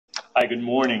Hi, good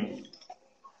morning.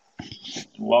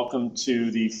 Welcome to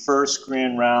the first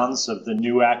grand rounds of the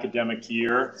new academic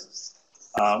year.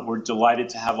 We're delighted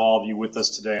to have all of you with us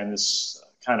today on this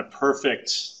kind of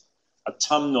perfect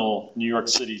autumnal New York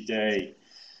City day.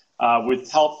 With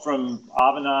help from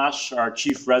Avinash, our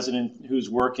chief resident, who's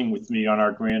working with me on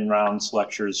our grand rounds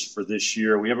lectures for this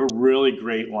year. We have a really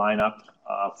great lineup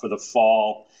for the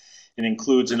fall. It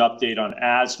includes an update on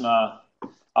asthma,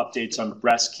 updates on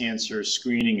breast cancer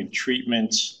screening and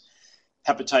treatment,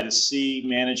 hepatitis C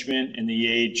management in the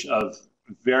age of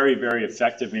very, very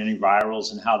effective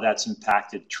antivirals and how that's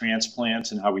impacted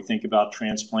transplants and how we think about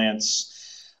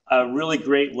transplants. A really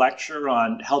great lecture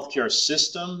on healthcare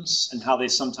systems and how they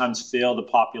sometimes fail the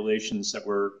populations that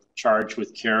we're charged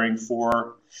with caring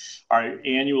for. Our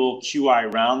annual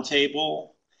QI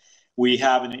roundtable. We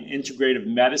have an integrative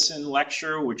medicine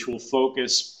lecture, which will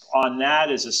focus on that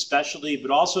as a specialty,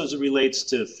 but also as it relates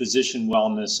to physician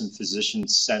wellness and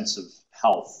physicians' sense of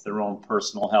health, their own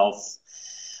personal health.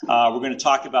 We're going to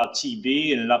talk about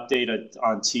TB and an update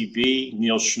on TB.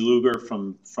 Neil Schluger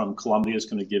from Columbia is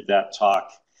going to give that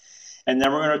talk. And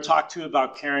then we're going to talk to you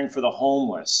about caring for the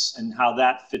homeless and how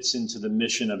that fits into the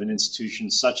mission of an institution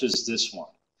such as this one.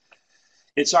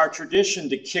 It's our tradition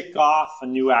to kick off a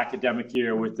new academic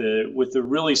year with a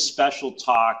really special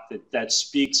talk that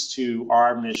speaks to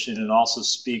our mission and also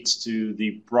speaks to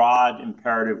the broad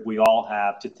imperative we all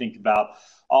have to think about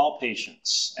all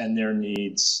patients and their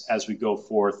needs as we go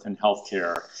forth in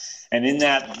healthcare. And in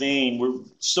that vein, we're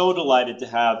so delighted to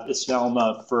have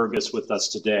Icilma Fergus with us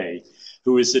today,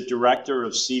 who is the director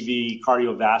of CV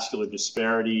Cardiovascular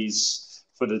Disparities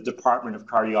for the Department of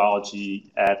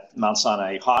Cardiology at Mount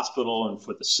Sinai Hospital and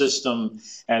for the system,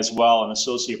 as well an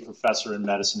associate professor in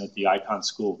medicine at the Icahn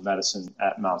School of Medicine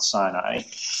at Mount Sinai.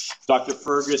 Dr.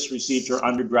 Fergus received her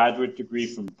undergraduate degree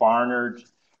from Barnard,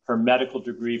 her medical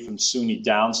degree from SUNY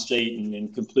Downstate, and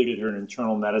then completed her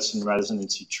internal medicine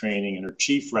residency training in her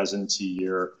chief residency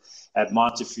year at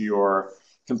Montefiore,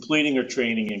 completing her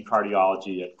training in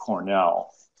cardiology at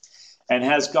Cornell. And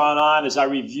has gone on, as I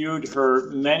reviewed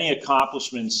her many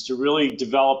accomplishments, to really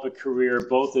develop a career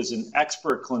both as an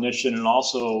expert clinician and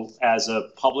also as a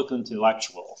public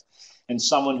intellectual, and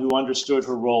someone who understood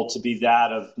her role to be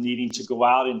that of needing to go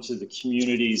out into the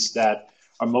communities that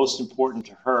are most important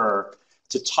to her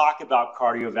to talk about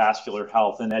cardiovascular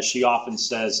health. And as she often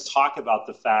says, talk about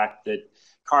the fact that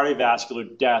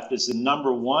cardiovascular death is the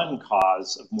 #1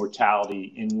 cause of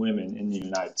mortality in women in the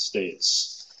United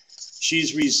States.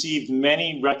 She's received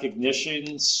many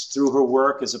recognitions through her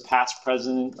work as a past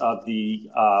president of the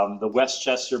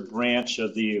Westchester branch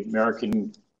of the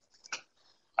American,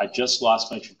 I just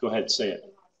lost my, go ahead, say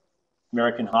it.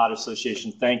 American Heart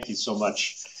Association, thank you so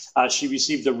much. She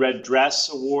received the Red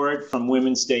Dress Award from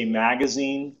Women's Day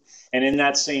magazine. And in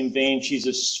that same vein, she's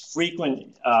a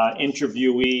frequent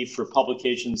interviewee for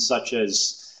publications such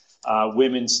as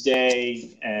Women's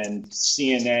Day and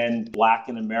CNN, Black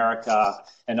in America,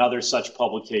 and other such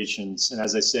publications. And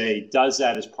as I say, does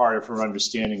that as part of her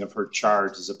understanding of her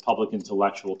charge as a public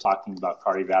intellectual talking about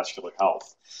cardiovascular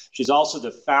health. She's also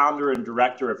the founder and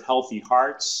director of Healthy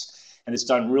Hearts and has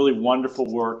done really wonderful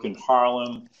work in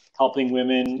Harlem, helping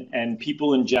women and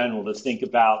people in general to think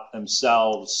about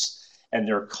themselves and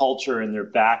their culture and their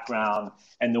background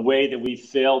and the way that we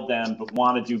failed them but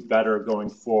want to do better going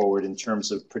forward in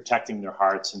terms of protecting their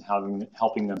hearts and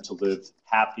helping them to live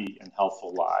happy and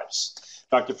healthful lives.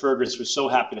 Dr. Fergus, we're so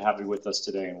happy to have you with us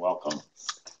today and welcome.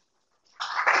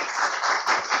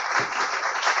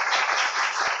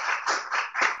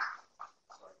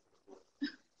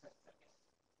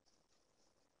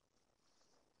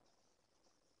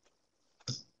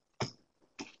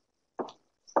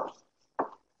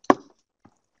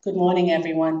 Good morning,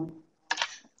 everyone.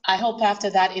 I hope after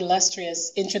that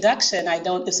illustrious introduction, I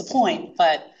don't disappoint,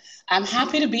 but I'm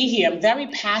happy to be here. I'm very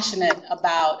passionate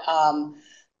about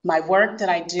my work that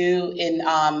I do in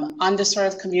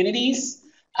underserved communities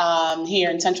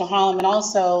here in Central Harlem and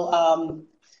also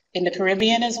in the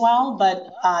Caribbean as well.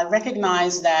 But I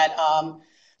recognize that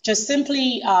just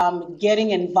simply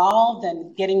getting involved at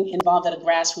a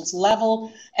grassroots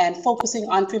level and focusing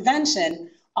on prevention,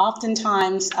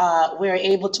 oftentimes we're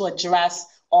able to address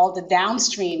all the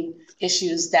downstream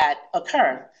issues that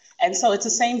occur. And so it's the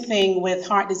same thing with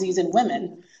heart disease in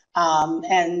women.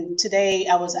 And today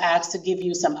I was asked to give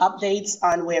you some updates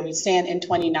on where we stand in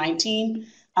 2019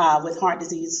 with heart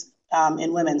disease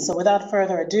in women. So without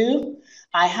further ado,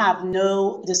 I have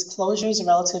no disclosures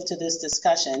relative to this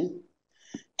discussion.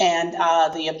 And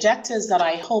the objectives that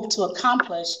I hope to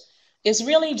accomplish is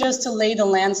really just to lay the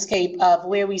landscape of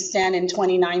where we stand in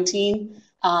 2019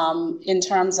 in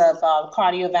terms of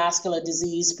cardiovascular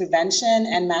disease prevention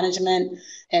and management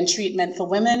and treatment for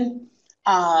women,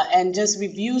 and just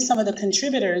review some of the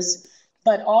contributors,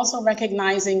 but also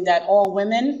recognizing that all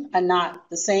women are not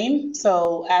the same.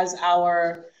 So as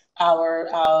our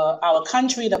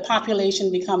country, the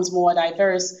population becomes more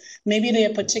diverse, maybe there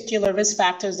are particular risk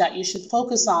factors that you should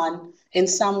focus on in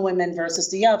some women versus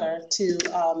the other to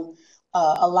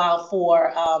allow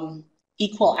for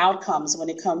equal outcomes when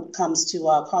it comes to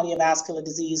cardiovascular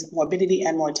disease, morbidity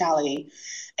and mortality.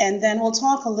 And then we'll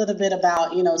talk a little bit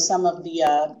about, some of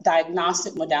the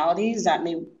diagnostic modalities that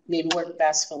may work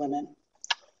best for women.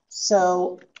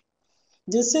 So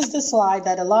this is the slide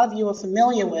that a lot of you are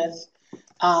familiar with.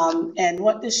 And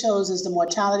what this shows is the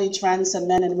mortality trends of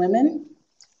men and women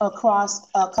across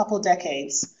a couple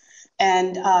decades.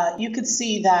 And you could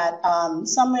see that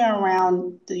somewhere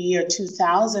around the year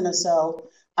 2000 or so,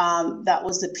 that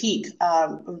was the peak.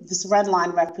 This red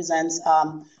line represents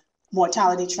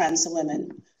mortality trends of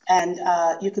women. And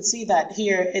you could see that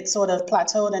here it sort of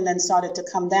plateaued and then started to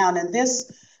come down. And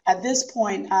this, at this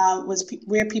point, was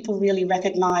where people really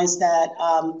recognized that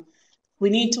we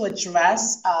need to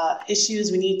address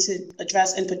issues. We need to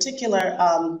address, in particular,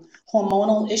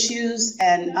 hormonal issues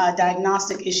and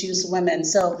diagnostic issues for women.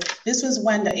 So this was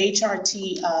when the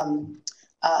HRT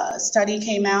study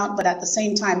came out, but at the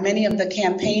same time, many of the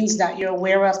campaigns that you're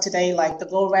aware of today, like the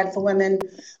Go Red for Women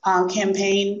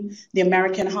campaign, the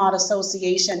American Heart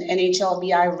Association,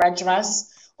 NHLBI Red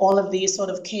Dress, all of these sort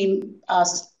of came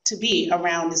to be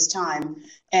around this time.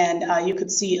 And you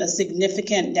could see a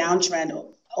significant downtrend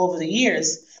over the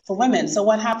years for women. So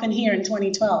what happened here in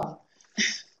 2012?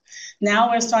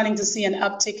 Now we're starting to see an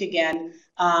uptick again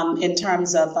in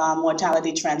terms of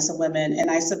mortality trends of women. And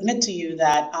I submit to you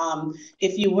that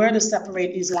if you were to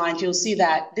separate these lines, you'll see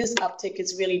that this uptick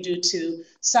is really due to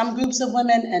some groups of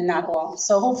women and not all.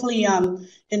 So hopefully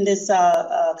in this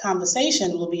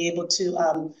conversation, we'll be able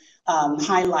to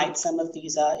highlight some of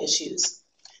these issues.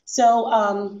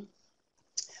 So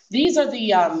these are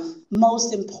the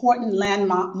most important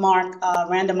landmark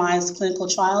randomized clinical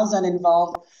trials that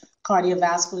involve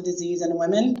cardiovascular disease in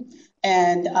women.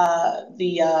 And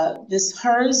this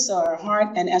HERS, or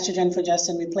Heart and Estrogen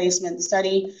Progestin Replacement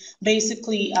study,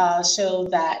 basically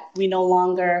showed that we no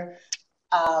longer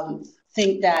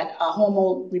think that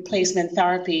hormone replacement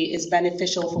therapy is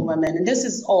beneficial for women. And this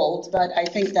is old, but I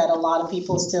think that a lot of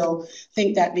people still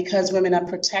think that because women are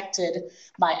protected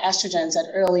by estrogens at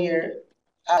earlier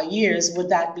years, would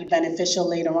that be beneficial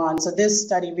later on? So this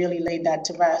study really laid that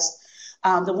to rest.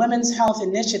 The Women's Health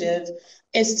Initiative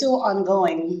is still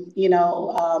ongoing.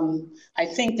 I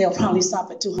think they'll probably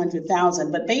stop at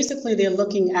 200,000, but basically they're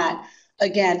looking at,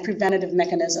 again, preventative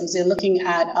mechanisms. They're looking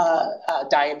at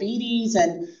diabetes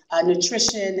and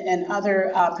nutrition and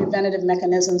other preventative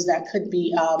mechanisms that could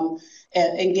be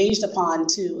engaged upon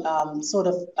to sort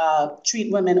of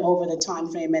treat women over the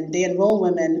time frame. And they enroll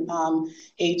women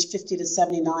age 50 to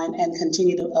 79 and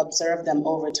continue to observe them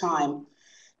over time.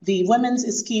 The Women's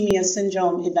Ischemia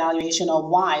Syndrome Evaluation, or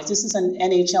WISE, this is an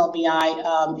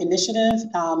NHLBI initiative.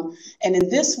 And in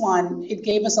this one, it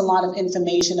gave us a lot of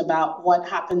information about what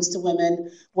happens to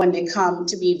women when they come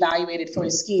to be evaluated for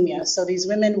ischemia. So these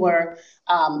women were,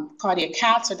 cardiac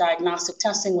caths or diagnostic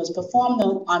testing was performed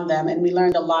on them, and we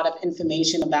learned a lot of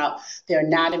information about their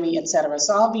anatomy, et cetera.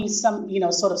 So I'll be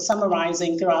sort of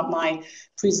summarizing throughout my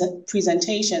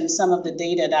presentation some of the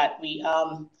data that we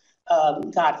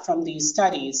got from these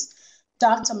studies.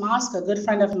 Dr. Mosca, a good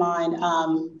friend of mine,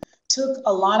 took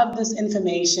a lot of this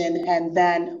information and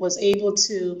then was able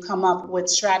to come up with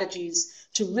strategies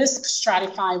to risk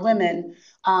stratify women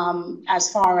as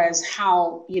far as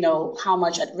how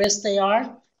much at risk they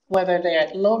are, whether they're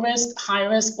at low risk, high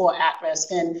risk, or at risk.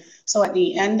 And so at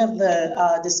the end of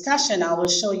the discussion, I will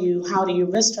show you how do you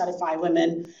risk stratify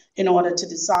women in order to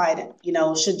decide,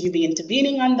 should you be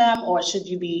intervening on them or should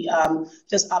you be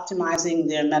just optimizing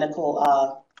their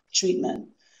medical treatment.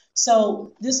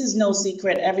 So this is no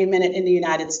secret. Every minute in the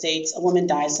United States, a woman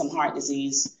dies from heart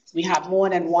disease. We have more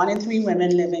than 1 in 3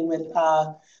 women living with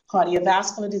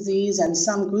cardiovascular disease, and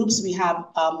some groups we have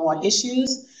more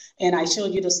issues. And I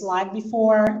showed you the slide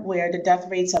before where the death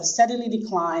rates have steadily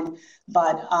declined,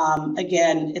 but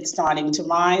again, it's starting to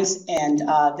rise, and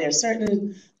there are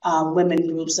certain women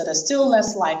groups that are still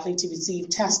less likely to receive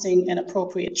testing and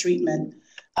appropriate treatment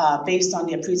based on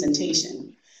their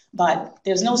presentation. But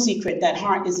there's no secret that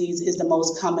heart disease is the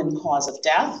most common cause of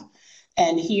death.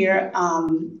 And here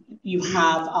you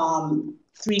have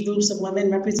 3 groups of women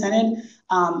represented.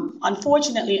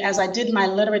 Unfortunately, as I did my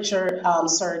literature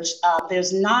search,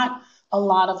 there's not a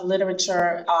lot of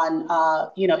literature on,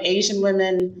 Asian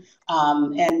women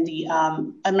and the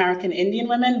American Indian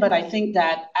women, but I think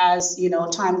that as,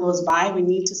 time goes by, we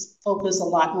need to focus a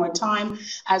lot more time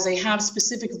as they have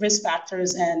specific risk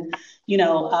factors and,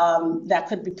 that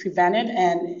could be prevented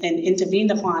and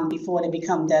intervened upon before they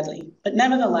become deadly. But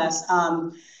nevertheless,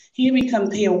 here we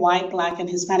compare white, Black, and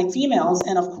Hispanic females,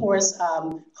 and of course,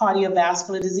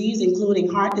 cardiovascular disease, including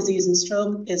heart disease and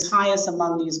stroke, is highest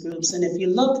among these groups. And if you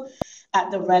look at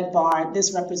the red bar,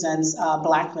 this represents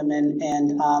Black women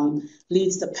and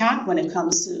leads the pack when it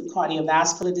comes to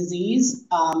cardiovascular disease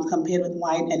compared with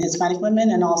white and Hispanic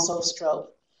women, and also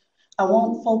stroke. I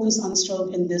won't focus on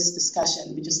stroke in this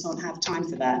discussion. We just don't have time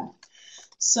for that.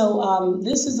 So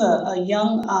this is a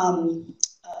young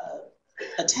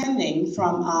attending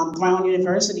from Brown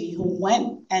University who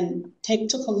went and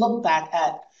took a look back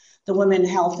at the Women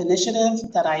Health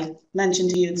Initiative that I mentioned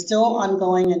to you. It's still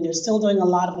ongoing and they're still doing a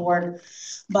lot of work,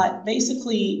 but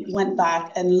basically went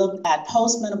back and looked at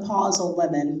postmenopausal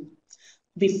women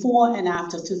before and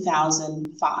after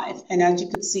 2005. And as you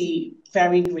could see,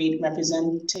 very great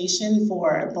representation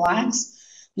for Blacks,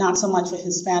 not so much for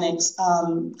Hispanics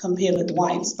compared with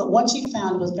whites. But what she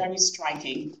found was very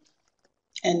striking.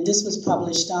 And this was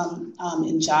published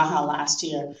in JAHA last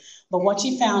year. But what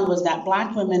she found was that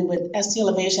Black women with ST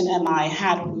elevation MI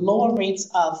had lower rates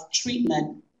of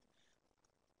treatment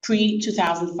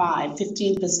pre-2005,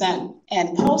 15%,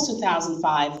 and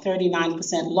post-2005,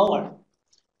 39% lower,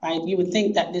 right? You would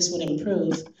think that this would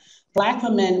improve. Black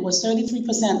women was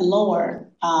 33% lower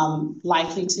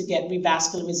likely to get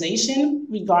revascularization,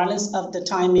 regardless of the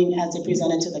timing as they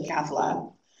presented to the cath lab.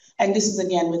 And this is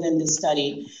again within this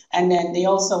study. And then they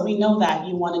also, we know that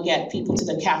you want to get people to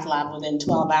the cath lab within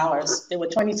 12 hours. They were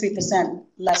 23%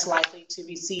 less likely to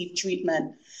receive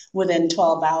treatment within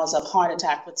 12 hours of heart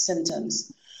attack with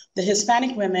symptoms. The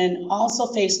Hispanic women also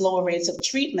faced lower rates of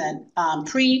treatment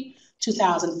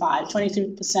pre-2005,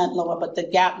 23% lower, but the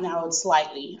gap narrowed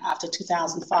slightly after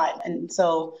 2005. And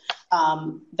so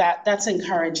that's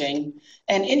encouraging.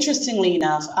 And interestingly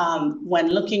enough, when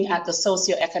looking at the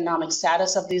socioeconomic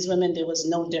status of these women, there was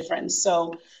no difference.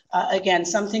 So again,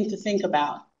 something to think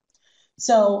about.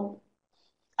 So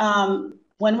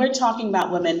when we're talking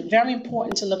about women, very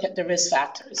important to look at the risk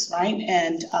factors, right?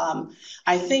 And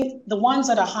I think the ones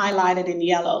that are highlighted in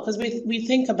yellow, because we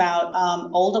think about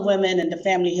older women and the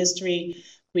family history.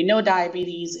 We know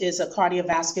diabetes is a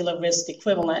cardiovascular risk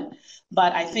equivalent,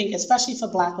 but I think especially for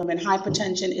Black women,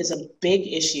 hypertension is a big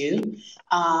issue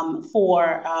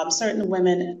for certain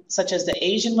women, such as the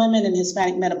Asian women and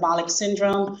Hispanic metabolic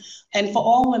syndrome. And for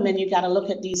all women, you got to look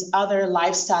at these other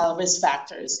lifestyle risk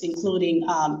factors, including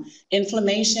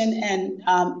inflammation and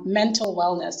mental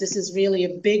wellness. This is really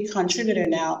a big contributor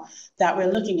now that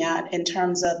we're looking at in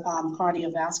terms of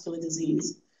cardiovascular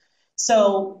disease.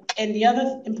 So, and the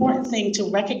other important thing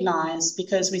to recognize,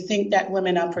 because we think that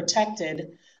women are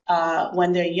protected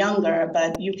when they're younger,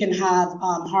 but you can have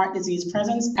heart disease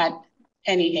presence at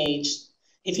any age.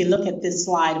 If you look at this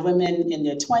slide, women in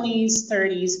their 20s,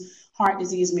 30s, heart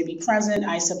disease may be present.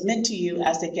 I submit to you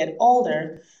as they get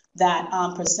older, that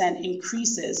percent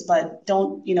increases, but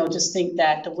don't, just think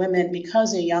that the women,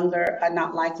 because they're younger, are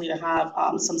not likely to have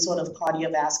some sort of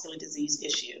cardiovascular disease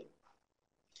issue.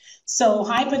 So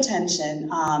hypertension,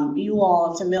 you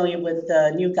all are familiar with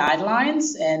the new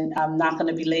guidelines, and I'm not going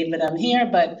to belabor them here,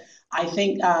 but I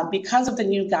think because of the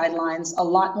new guidelines, a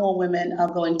lot more women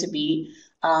are going to be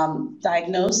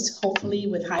diagnosed, hopefully,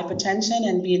 with hypertension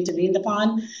and be intervened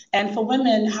upon. And for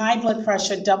women, high blood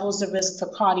pressure doubles the risk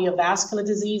for cardiovascular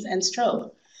disease and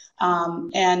stroke.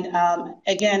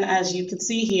 Again, as you can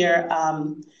see here,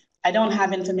 I don't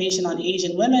have information on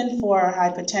Asian women for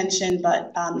hypertension,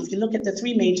 but if you look at the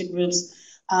three major groups,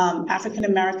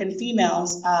 African-American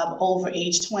females over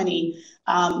age 20,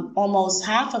 almost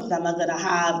half of them are going to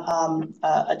have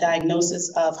a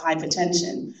diagnosis of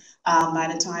hypertension by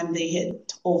the time they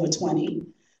hit over 20.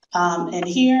 And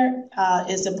here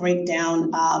is the breakdown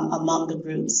among the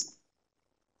groups.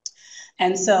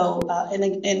 And so,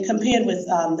 and compared with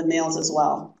the males as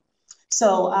well.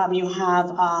 So you have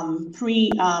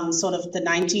sort of the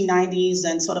 1990s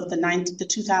and sort of the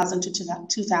 2000 to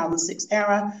 2006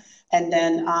 era, and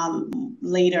then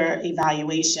later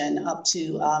evaluation up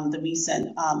to the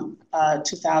recent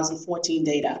 2014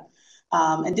 data.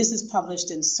 And this is published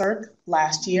in CIRC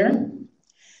last year.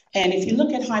 And if you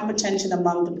look at hypertension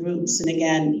among the groups, and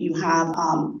again, you have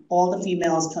all the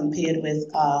females compared with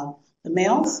the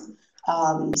males.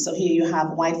 So here you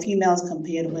have white females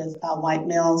compared with white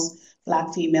males,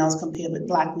 Black females compared with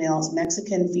Black males,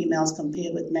 Mexican females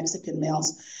compared with Mexican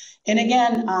males. And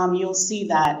again, you'll see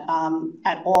that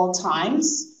at all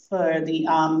times for the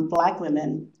Black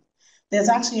women, there's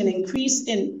actually an increase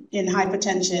in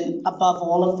hypertension above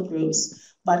all of the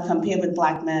groups, but compared with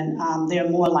Black men, they're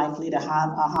more likely to have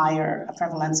a higher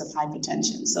prevalence of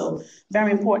hypertension. So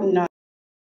very important to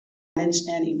manage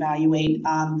and evaluate,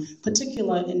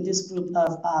 particularly in this group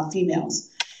of females.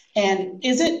 And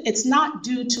it's not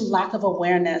due to lack of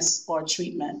awareness or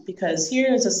treatment, because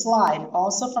here is a slide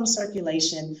also from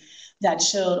circulation that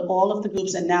showed all of the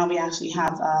groups, and now we actually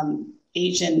have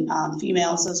Asian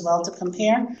females as well to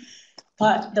compare.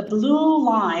 But the blue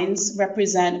lines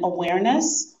represent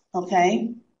awareness,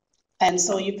 okay? And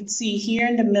so you can see here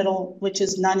in the middle, which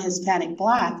is non-Hispanic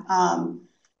Black,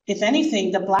 if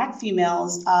anything, the Black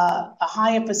females, a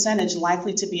higher percentage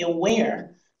likely to be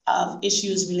aware of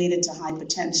issues related to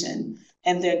hypertension,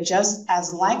 and they're just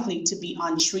as likely to be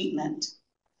on treatment.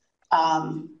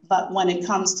 But when it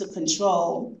comes to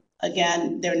control,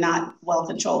 again, they're not well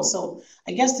controlled. So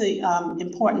I guess the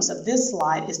importance of this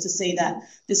slide is to say that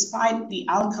despite the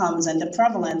outcomes and the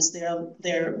prevalence,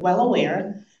 they're well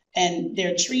aware and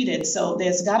they're treated. So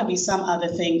there's got to be some other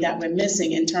thing that we're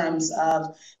missing in terms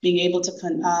of being able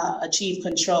to achieve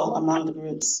control among the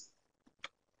groups.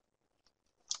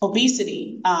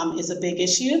 Obesity is a big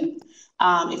issue.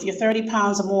 If you're 30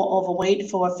 pounds or more overweight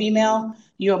for a female,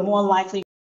 you're more likely to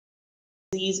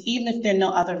have disease, even if there are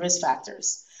no other risk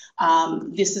factors.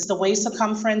 This is the waist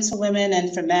circumference for women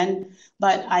and for men,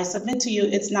 but I submit to you,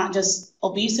 it's not just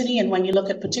obesity. And when you look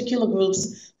at particular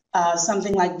groups,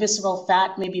 something like visceral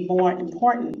fat may be more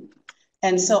important.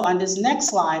 And so on this next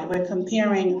slide, we're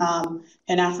comparing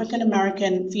an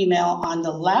African-American female on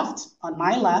the left, on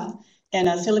my left, and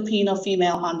a Filipino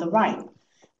female on the right.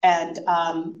 And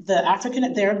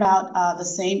they're about the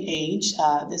same age.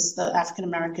 The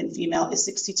African-American female is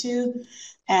 62,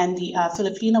 and the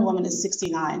Filipino woman is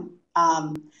 69.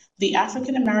 The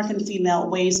African-American female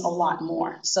weighs a lot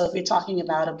more. So if you're talking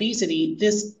about obesity,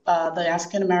 the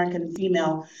African-American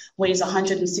female weighs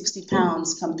 160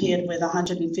 pounds compared with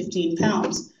 115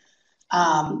 pounds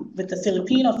with the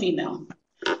Filipino female.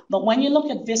 But when you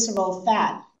look at visceral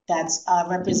fat, that's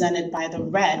represented by the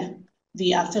red,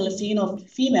 the Filipino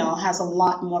female has a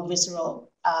lot more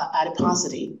visceral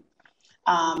adiposity.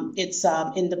 It's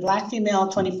in the Black female,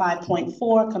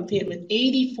 25.4 compared with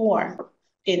 84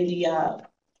 in the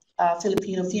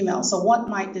Filipino female. So what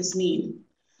might this mean?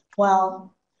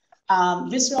 Well,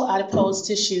 visceral adipose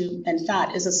tissue and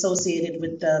fat is associated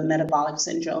with the metabolic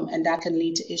syndrome, and that can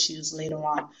lead to issues later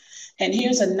on. And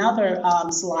here's another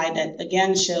slide that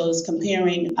again shows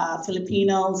comparing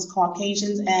Filipinos,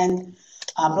 Caucasians, and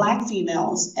Black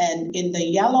females. And in the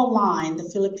yellow line, the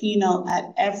Filipino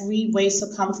at every waist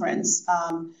circumference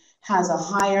has a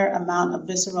higher amount of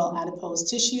visceral adipose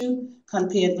tissue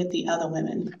compared with the other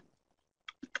women.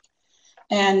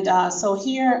 And so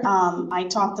here I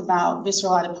talked about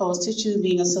visceral adipose tissue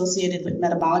being associated with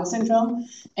metabolic syndrome.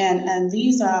 And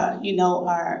these are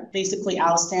basically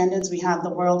our standards. We have the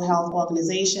World Health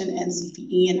Organization,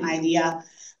 NCPE, and IDEA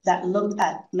that looked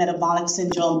at metabolic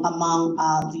syndrome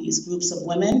among these groups of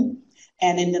women.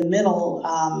 And in the middle,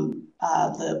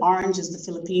 the orange is the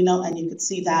Filipino, and you could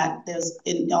see that there's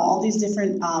in all these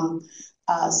different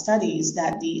studies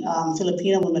that the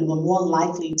Filipino women were more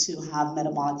likely to have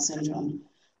metabolic syndrome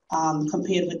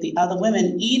compared with the other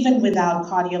women, even without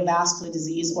cardiovascular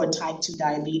disease or type 2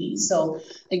 diabetes. So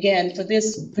again, for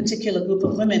this particular group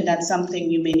of women, that's something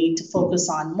you may need to focus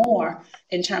on more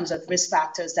in terms of risk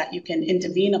factors that you can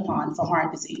intervene upon for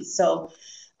heart disease. So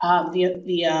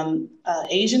the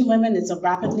Asian women is a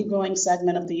rapidly growing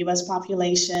segment of the US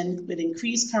population with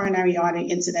increased coronary artery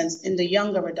incidence in the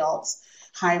younger adults,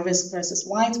 high risk versus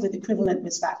whites with equivalent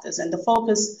risk factors. And the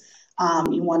focus,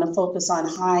 you want to focus on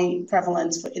high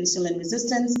prevalence for insulin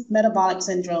resistance, metabolic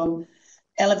syndrome,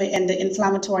 and the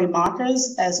inflammatory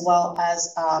markers, as well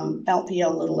as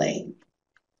LPL-a.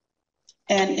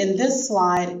 And in this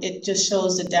slide, it just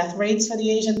shows the death rates for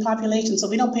the Asian population. So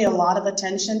we don't pay a lot of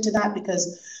attention to that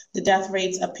because the death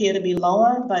rates appear to be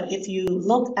lower. But if you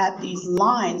look at these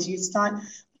lines,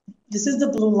 this is the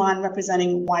blue line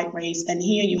representing white race. And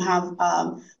here you have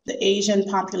the Asian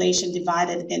population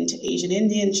divided into Asian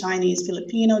Indian, Chinese,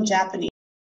 Filipino, Japanese,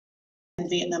 and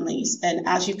Vietnamese. And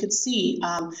as you could see,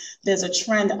 there's a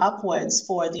trend upwards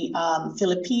for the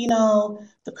Filipino,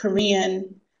 the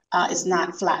Korean, is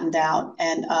not flattened out,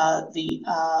 and the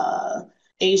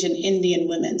Asian Indian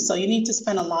women. So you need to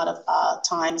spend a lot of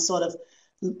time sort of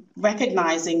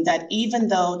recognizing that even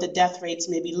though the death rates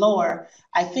may be lower,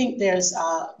 I think there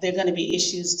are going to be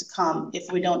issues to come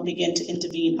if we don't begin to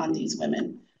intervene on these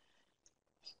women.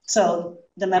 So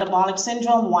the metabolic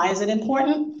syndrome, why is it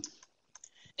important?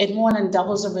 It more than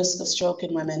doubles the risk of stroke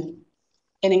in women.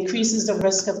 It increases the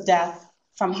risk of death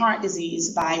from heart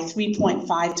disease by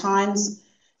 3.5 times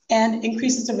and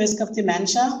increases the risk of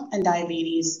dementia and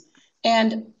diabetes.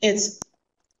 And it's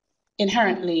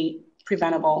inherently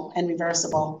preventable and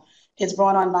reversible. It's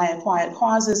brought on by acquired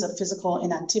causes of physical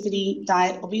inactivity,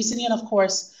 diet, obesity, and of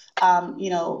course,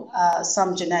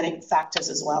 some genetic factors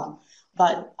as well.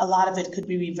 But a lot of it could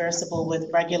be reversible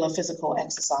with regular physical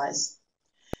exercise.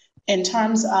 In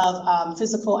terms of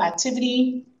physical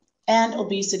activity and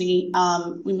obesity,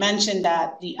 we mentioned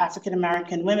that the African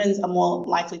American women are more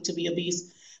likely to be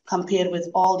obese compared with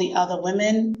all the other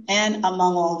women and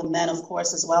among all the men, of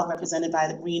course, as well, represented by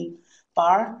the green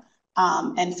bar.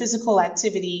 And physical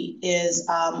activity is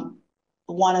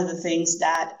one of the things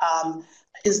that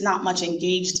is not much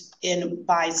engaged in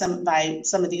by some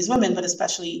of these women, but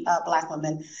especially Black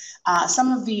women.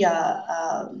 Some of the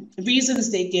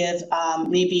reasons they give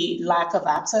may be lack of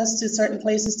access to certain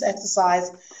places to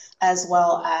exercise, as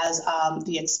well as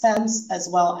the expense, as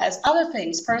well as other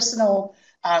things, personal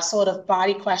sort of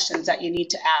body questions that you need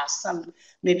to ask. Some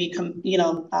maybe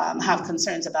have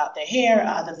concerns about their hair,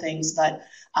 other things, but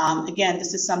again,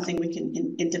 this is something we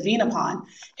can intervene upon.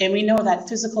 And we know that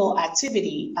physical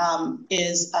activity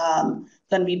is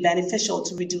going to be beneficial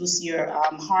to reduce your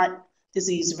heart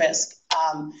disease risk.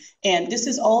 And this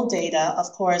is old data.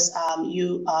 Of course,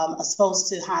 you are supposed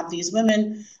to have these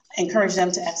women, encourage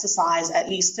them to exercise at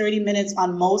least 30 minutes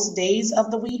on most days of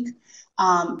the week.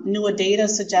 Newer data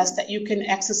suggests that you can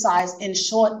exercise in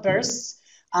short bursts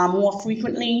more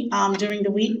frequently during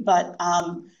the week, but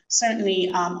certainly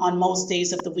on most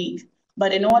days of the week.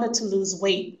 But in order to lose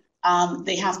weight,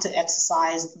 they have to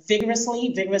exercise vigorous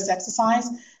exercise,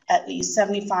 at least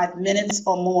 75 minutes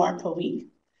or more per week.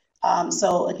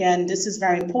 So again, this is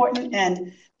very important.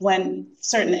 And when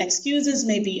certain excuses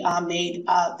may be made,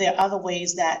 there are other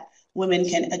ways that women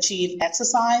can achieve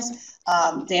exercise,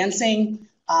 dancing,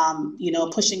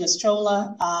 pushing a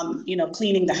stroller,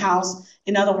 cleaning the house.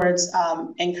 In other words,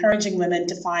 encouraging women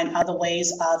to find other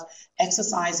ways of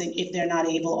exercising if they're not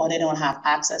able or they don't have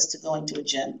access to going to a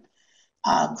gym.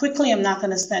 Quickly, I'm not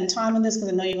going to spend time on this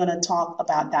because I know you're going to talk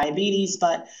about diabetes,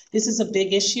 but this is a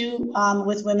big issue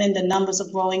with women. The numbers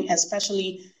are growing,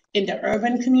 especially in the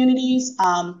urban communities.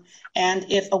 And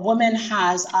if a woman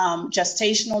has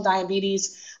gestational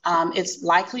diabetes, it's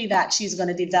likely that she's going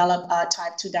to develop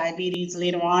type 2 diabetes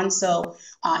later on. So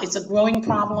it's a growing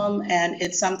problem, and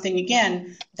it's something,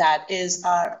 again, that is,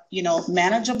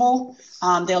 manageable.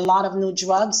 There are a lot of new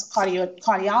drugs.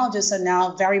 Cardiologists are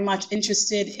now very much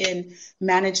interested in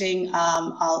managing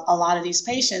a lot of these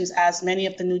patients, as many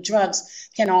of the new drugs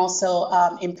can also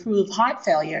improve heart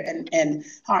failure and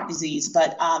heart disease.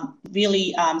 But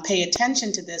really pay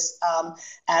attention to this,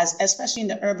 especially in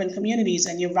the urban communities.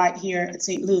 And you're right here at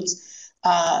St. Luke's,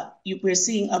 we're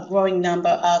seeing a growing number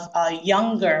of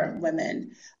younger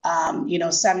women,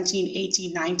 17,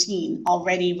 18, 19,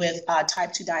 already with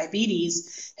type 2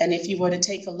 diabetes. And if you were to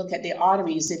take a look at their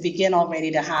arteries, they begin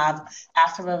already to have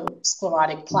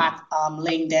atherosclerotic plaque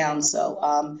laying down.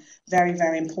 So very,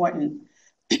 very important.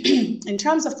 In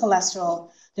terms of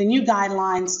cholesterol, the new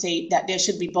guidelines state that there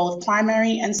should be both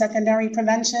primary and secondary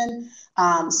prevention.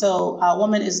 So a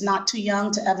woman is not too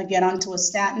young to ever get onto a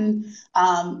statin.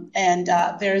 And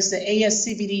there's the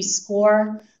ASCVD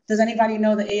score. Does anybody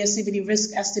know the ASCVD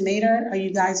risk estimator? Are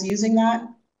you guys using that?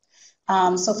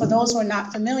 So for those who are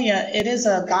not familiar, it is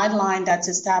a guideline that's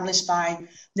established by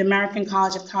the American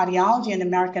College of Cardiology and the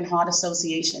American Heart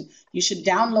Association. You should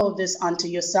download this onto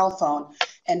your cell phone.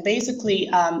 And basically,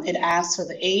 it asks for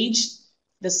the age,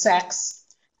 the sex,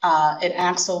 it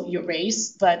asks for your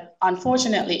race, but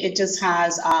unfortunately, it just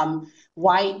has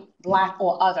white, Black,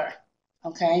 or other,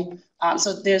 okay?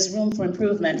 So there's room for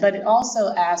improvement, but it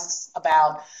also asks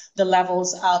about the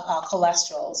levels of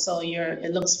cholesterol. So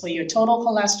it looks for your total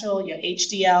cholesterol, your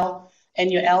HDL,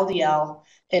 and your LDL.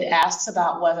 It asks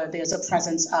about whether there's a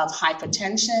presence of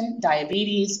hypertension,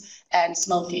 diabetes, and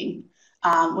smoking.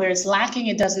 Where it's lacking,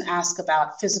 it doesn't ask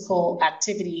about physical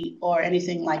activity or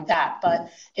anything like that,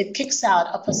 but it kicks out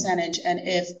a percentage. And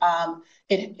if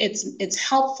it's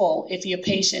helpful if your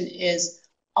patient is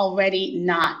already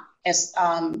not as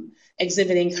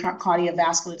exhibiting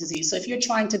cardiovascular disease. So if you're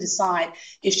trying to decide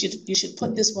if you should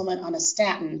put this woman on a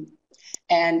statin,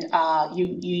 and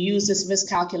you use this risk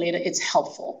calculator, it's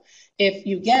helpful. If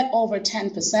you get over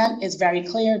 10%, it's very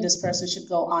clear this person should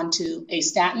go onto a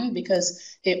statin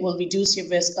because it will reduce your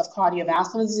risk of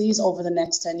cardiovascular disease over the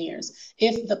next 10 years.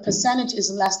 If the percentage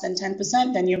is less than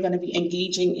 10%, then you're going to be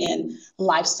engaging in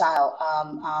lifestyle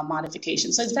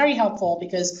modification. So it's very helpful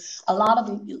because a lot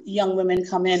of young women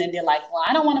come in and they're like, well,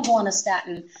 I don't want to go on a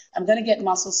statin. I'm going to get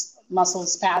muscle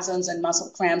spasms and muscle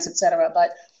cramps, et cetera.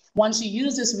 But once you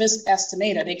use this risk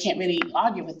estimator, they can't really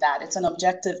argue with that. It's an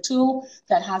objective tool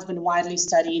that has been widely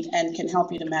studied and can help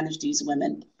you to manage these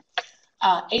women.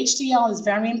 HDL is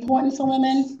very important for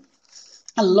women.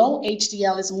 A low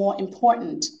HDL is more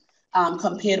important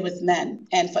compared with men.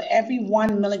 And for every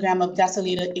 1 milligram of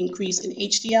deciliter increase in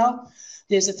HDL,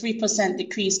 there's a 3%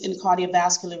 decrease in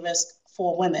cardiovascular risk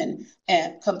for women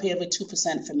compared with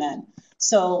 2% for men.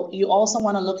 So you also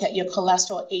want to look at your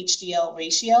cholesterol HDL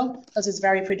ratio because it's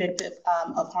very predictive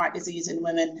of heart disease in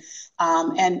women.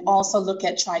 And also look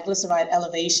at triglyceride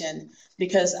elevation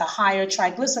because a higher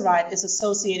triglyceride is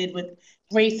associated with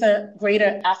greater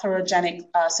atherogenic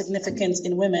significance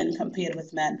in women compared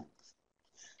with men.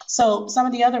 So some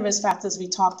of the other risk factors we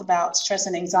talked about, stress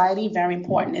and anxiety, very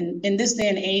important. In this day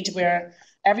and age where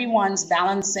everyone's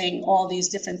balancing all these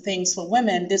different things for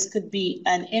women, this could be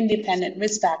an independent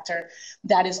risk factor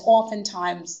that is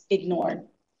oftentimes ignored.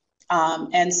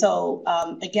 And so,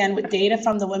 again, with data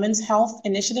from the Women's Health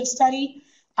Initiative study,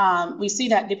 we see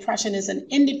that depression is an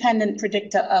independent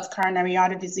predictor of coronary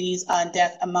artery disease and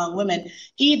death among women,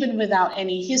 even without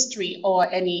any history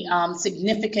or any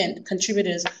significant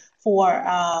contributors for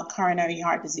coronary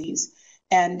heart disease.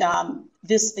 And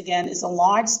this, again, is a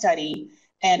large study.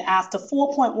 And after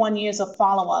 4.1 years of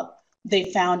follow-up,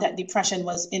 they found that depression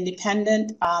was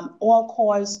independent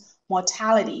all-cause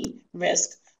mortality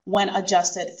risk when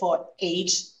adjusted for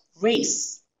age,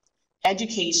 race,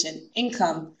 education,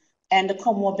 income, and the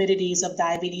comorbidities of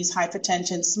diabetes,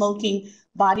 hypertension, smoking,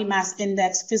 body mass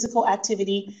index, physical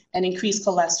activity, and increased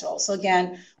cholesterol. So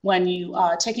again, when you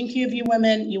are taking care of your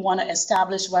women, you want to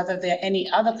establish whether there are any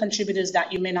other contributors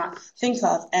that you may not think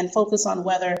of and focus on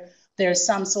whether there's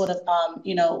some sort of,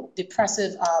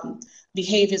 depressive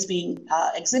behaviors being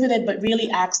exhibited, but really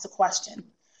ask the question.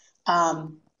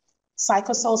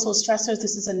 Psychosocial stressors,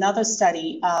 this is another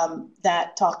study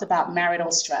that talked about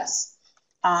marital stress.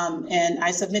 And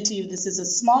I submit to you, this is a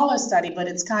smaller study, but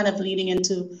it's kind of leading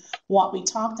into what we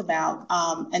talked about.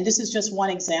 And this is just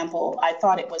one example. I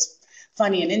thought it was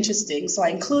funny and interesting, so I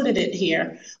included it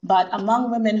here. But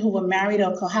among women who were married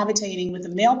or cohabitating with a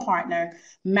male partner,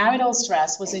 marital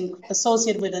stress was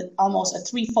associated with almost a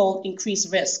threefold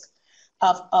increased risk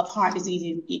of heart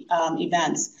disease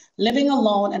events. Living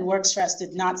alone and work stress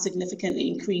did not significantly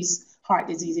increase heart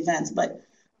disease events, but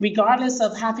regardless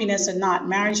of happiness or not,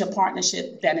 marriage or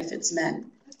partnership benefits men.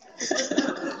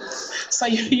 So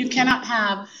you cannot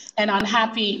have an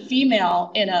unhappy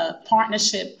female in a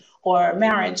partnership or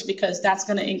marriage because that's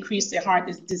going to increase their heart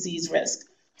disease risk.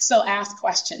 So ask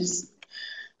questions.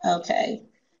 Okay.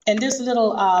 And this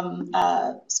little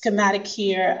schematic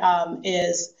here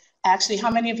is actually,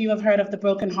 how many of you have heard of the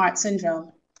broken heart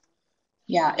syndrome?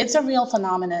 Yeah, it's a real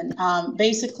phenomenon.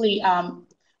 Basically,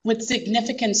 with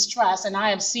significant stress, and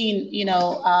I have seen,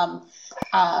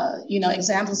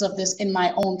 examples of this in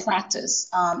my own practice.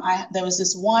 There was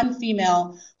this one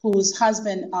female whose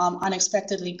husband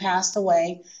unexpectedly passed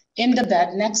away. In the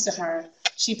bed next to her,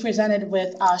 she presented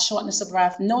with shortness of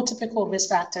breath, no typical risk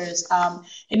factors.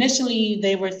 Initially,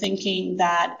 they were thinking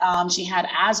that she had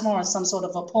asthma or some sort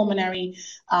of a pulmonary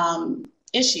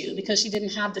issue because she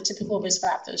didn't have the typical risk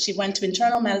factors. She went to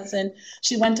internal medicine,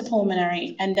 she went to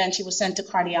pulmonary, and then she was sent to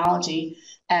cardiology.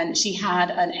 And she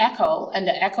had an echo, and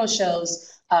the echo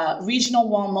shows regional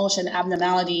wall motion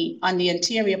abnormality on the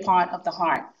anterior part of the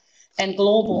heart and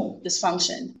global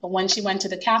dysfunction. But when she went to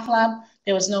the cath lab,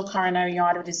 there was no coronary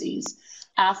artery disease.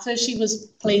 After she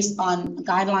was placed on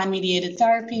guideline-mediated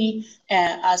therapy,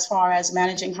 as far as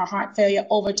managing her heart failure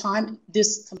over time,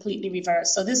 this completely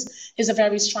reversed. So this is a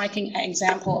very striking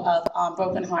example of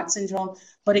broken heart syndrome,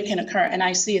 but it can occur, and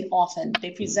I see it often.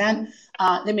 They present,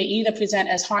 they may either present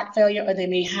as heart failure, or they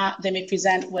may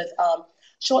present with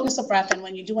shortness of breath. And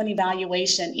when you do an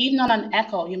evaluation, even on an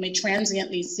echo, you may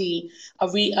transiently see a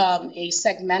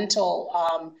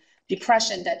segmental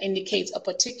depression that indicates a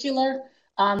particular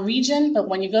region, but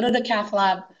when you go to the cath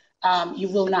lab, you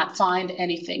will not find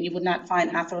anything. You would not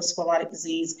find atherosclerotic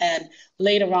disease, and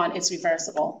later on it's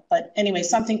reversible. But anyway,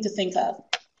 something to think of.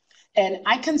 And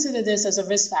I consider this as a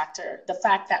risk factor, the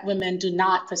fact that women do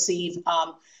not perceive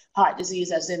heart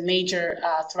disease as a major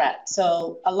threat.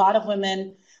 So a lot of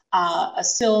women are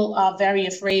still very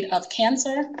afraid of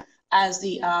cancer. as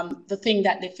the thing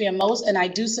that they fear most. And I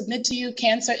do submit to you,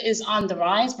 cancer is on the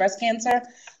rise, breast cancer,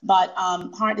 but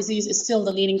heart disease is still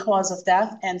the leading cause of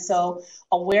death. And so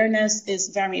awareness is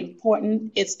very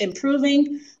important. It's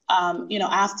improving.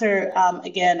 After,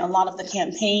 again, a lot of the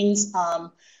campaigns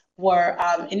were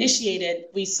initiated,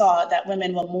 we saw that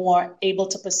women were more able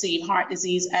to perceive heart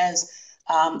disease as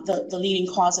the leading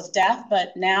cause of death.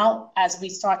 But now, as we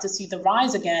start to see the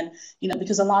rise again,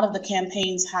 because a lot of the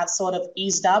campaigns have sort of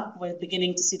eased up, we're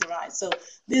beginning to see the rise. So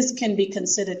this can be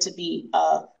considered to be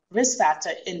a risk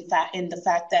factor, in the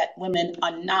fact that women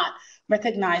are not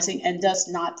recognizing and thus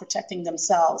not protecting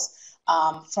themselves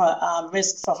for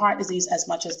risk for heart disease as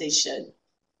much as they should.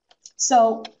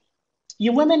 So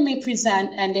your women may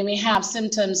present and they may have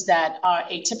symptoms that are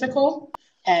atypical.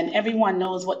 And everyone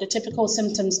knows what the typical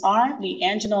symptoms are, the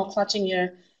anginal clutching your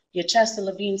chest, the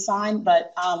Levine sign,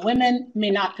 but women may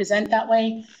not present that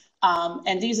way.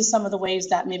 And these are some of the ways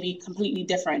that may be completely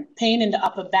different. Pain in the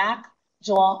upper back,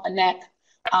 jaw, neck,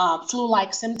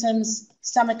 flu-like symptoms,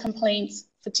 stomach complaints,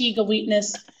 fatigue or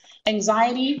weakness,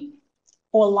 anxiety,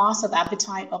 or loss of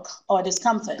appetite or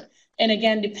discomfort. And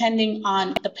again, depending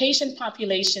on the patient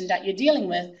population that you're dealing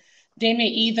with, they may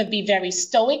either be very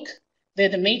stoic. They're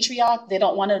the matriarch. They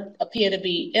don't want to appear to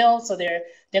be ill, so they're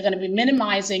going to be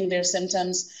minimizing their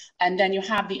symptoms. And then you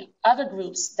have the other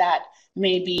groups that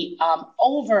may be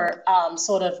or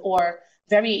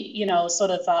very,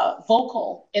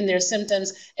 vocal in their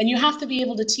symptoms. And you have to be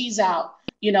able to tease out,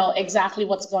 exactly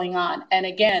what's going on. And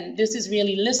again, this is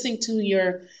really listening to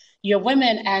your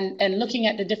women and looking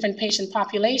at the different patient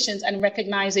populations and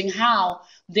recognizing how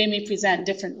they may present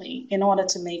differently in order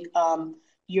to make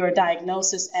your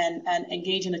diagnosis and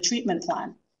engage in a treatment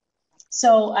plan.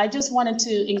 So I just wanted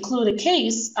to include a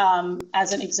case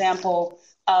as an example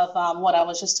of what I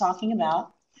was just talking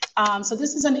about. So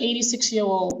this is an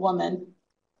 86-year-old woman,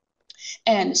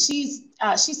 and she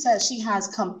says she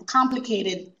has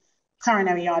complicated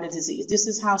coronary artery disease. This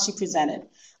is how she presented.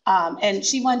 And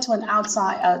she went to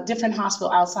a different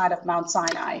hospital outside of Mount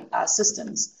Sinai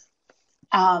systems.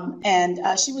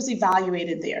 She was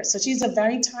evaluated there. So she's a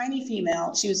very tiny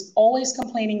female. She was always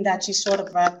complaining that she's short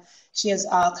of breath. She has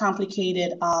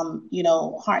complicated,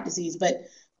 heart disease, but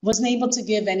wasn't able to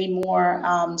give any more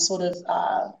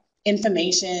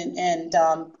information. And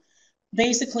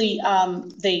basically,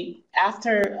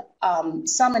 after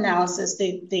some analysis,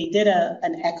 they did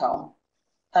an echo,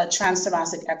 a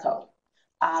transthoracic echo.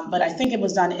 But I think it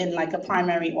was done in like a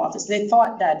primary office. They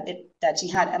thought that she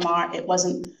had MR. It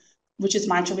wasn't, which is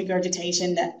mitral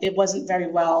regurgitation, that it wasn't very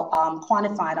well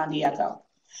quantified on the echo.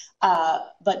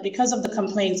 But because of the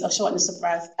complaints of shortness of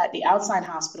breath at the outside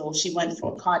hospital, she went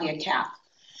for a cardiac cath.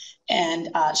 And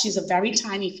she's a very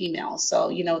tiny female. So,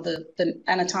 the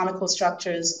anatomical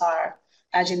structures are,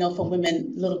 as you know, for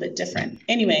women, a little bit different.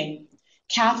 Anyway,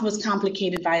 cath was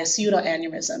complicated by a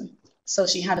pseudoaneurysm. So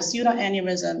she had a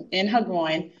pseudoaneurysm in her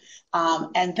groin.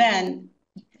 And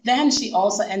then she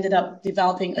also ended up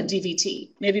developing a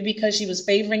DVT, maybe because she was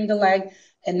favoring the leg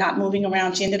and not moving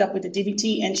around. She ended up with a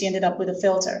DVT and she ended up with a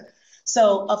filter.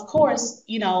 So of course,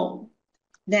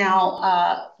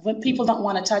 now when people don't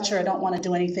want to touch her, don't want to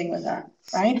do anything with her,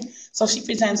 right? So she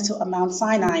presents to a Mount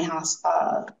Sinai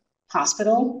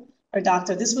hospital. Her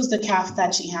doctor, this was the cath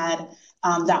that she had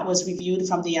that was reviewed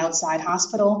from the outside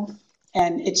hospital.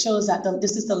 And it shows that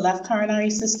this is the left coronary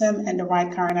system and the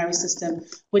right coronary system,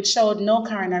 which showed no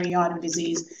coronary artery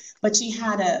disease. But she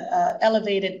had a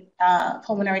elevated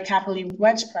pulmonary capillary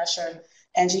wedge pressure,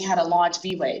 and she had a large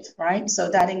V wave, right? So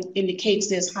that indicates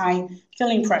there's high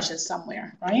filling pressure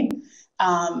somewhere, right?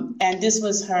 And this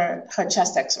was her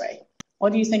chest X-ray.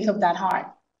 What do you think of that heart?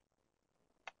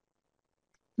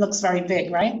 Looks very big,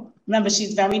 right? Remember,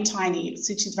 she's very tiny.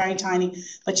 She's very tiny,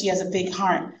 but she has a big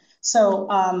heart. So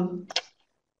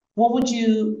what would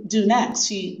you do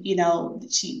next?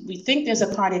 We think there's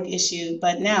a cardiac issue,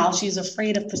 but now she's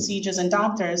afraid of procedures and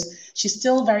doctors. She's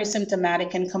still very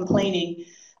symptomatic and complaining.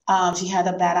 She had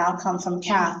a bad outcome from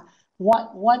cath.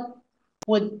 What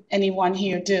would anyone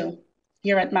here do?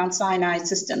 You're at Mount Sinai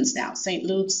Systems now, St.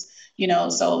 Luke's,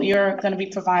 so you're going to be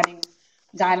providing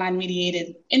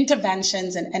guideline-mediated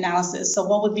interventions and analysis. So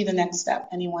what would be the next step?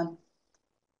 Anyone?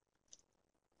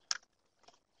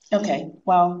 Okay,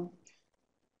 well,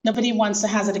 nobody wants to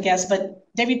hazard a guess, but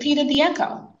they repeated the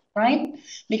echo, right?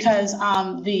 Because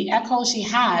the echo she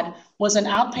had was an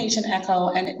outpatient echo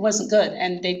and it wasn't good.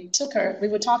 And they took her, we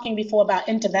were talking before about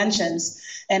interventions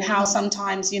and how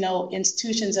sometimes,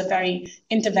 institutions are very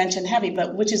intervention heavy,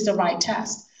 but which is the right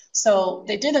test. So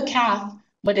they did a cath,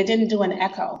 but they didn't do an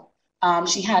echo.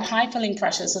 She had high filling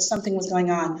pressure, so something was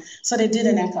going on. So they did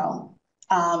an echo.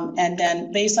 And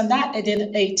then based on that, I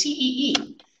did a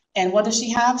TEE. And what does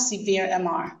she have? Severe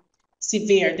MR.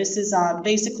 Severe. This is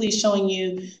basically showing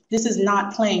you, this is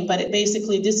not plain, but this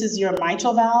is your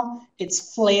mitral valve.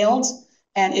 It's flailed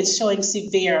and it's showing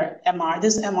severe MR.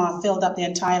 This MR filled up the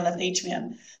entire left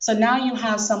atrium. So now you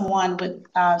have someone with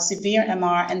severe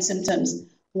MR and symptoms.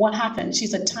 What happened?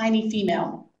 She's a tiny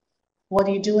female. What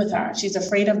do you do with her? She's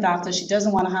afraid of doctors. She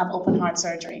doesn't want to have open heart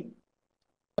surgery.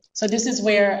 So this is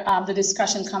where the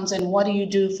discussion comes in. What do you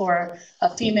do for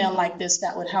a female like this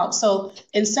that would help? So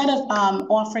instead of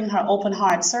offering her open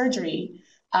heart surgery,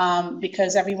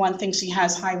 because everyone thinks she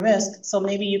has high risk, so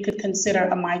maybe you could consider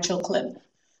a mitral clip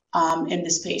in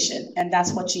this patient. And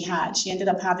that's what she had. She ended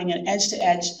up having an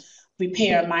edge-to-edge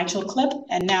repair mitral clip,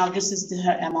 and now this is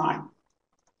her MR.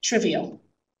 Trivial.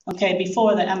 Okay,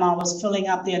 before the MR was filling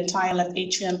up the entire left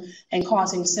atrium and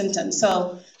causing symptoms.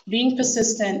 So being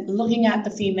persistent, looking at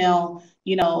the female,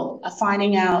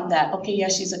 finding out that, okay,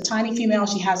 yes, she's a tiny female,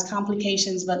 she has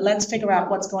complications, but let's figure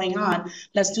out what's going on.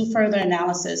 Let's do further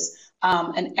analysis.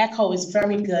 An echo is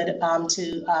very good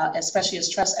especially a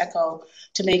stress echo,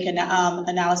 to make an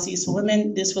analysis for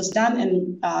women. This was done,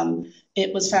 and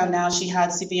it was found out she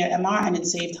had severe MR, and it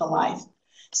saved her life.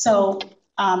 So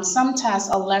some tests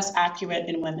are less accurate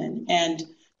in women, and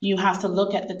you have to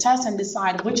look at the test and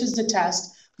decide which is the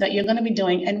test that you're going to be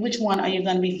doing and which one are you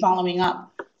going to be following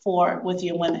up with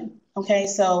your women. Okay,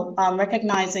 so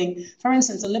recognizing, for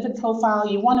instance, a lipid profile,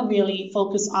 you want to really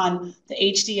focus on the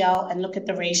HDL and look at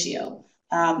the ratio,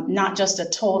 not just a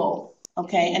total.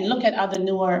 Okay, and look at other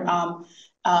newer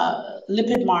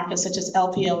lipid markers such as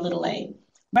LPL-a.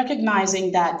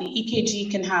 Recognizing that the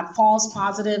EKG can have false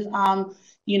positive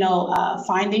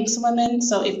findings in women.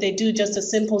 So if they do just a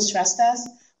simple stress test,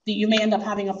 you may end up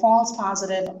having a false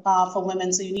positive for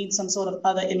women, so you need some sort of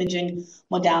other imaging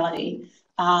modality.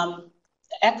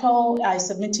 Echo, I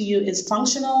submit to you, is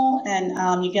functional,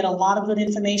 and you get a lot of good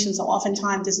information, so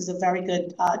oftentimes this is a very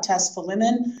good test for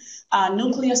women.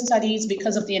 Nuclear studies,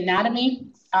 because of the anatomy,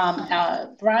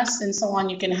 breasts and so on,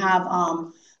 you can have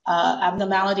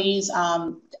abnormalities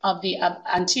of the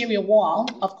anterior wall.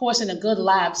 Of course, in a good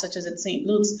lab, such as at St.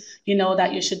 Luke's, you know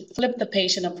that you should flip the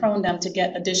patient or prone them to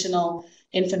get additional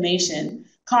information.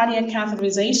 Cardiac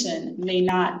catheterization may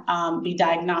not be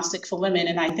diagnostic for women,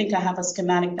 and I think I have a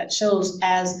schematic that shows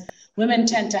as women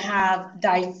tend to have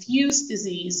diffuse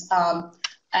disease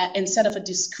instead of a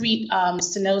discrete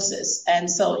stenosis,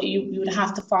 and so you would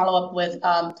have to follow up with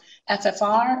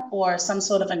FFR or some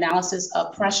sort of analysis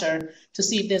of pressure to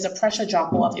see if there's a pressure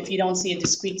drop-off if you don't see a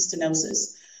discrete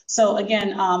stenosis. So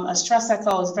again, a stress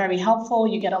echo is very helpful.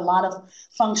 You get a lot of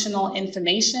functional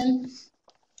information.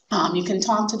 You can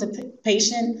talk to the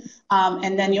patient,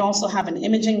 and then you also have an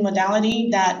imaging modality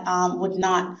that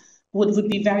would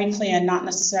be very clear and not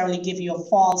necessarily give you a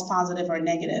false positive or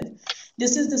negative.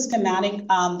 This is the schematic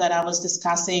that I was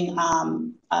discussing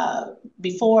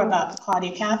before about the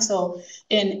cardiac cath. So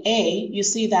in A, you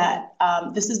see that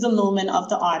this is the lumen of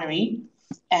the artery,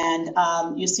 and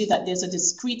you see that there's a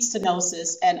discrete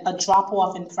stenosis and a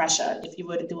drop-off in pressure if you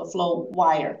were to do a flow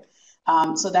wire.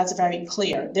 So that's very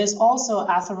clear. There's also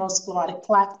atherosclerotic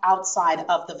plaque outside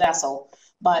of the vessel,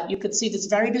 but you could see this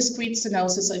very discrete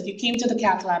stenosis. So if you came to the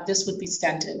cath lab, this would be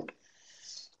stented.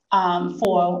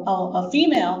 For a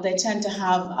female, they tend to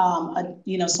have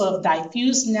sort of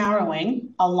diffuse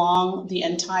narrowing along the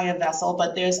entire vessel,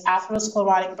 but there's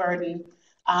atherosclerotic burden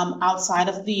outside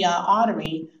of the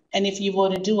artery. And if you were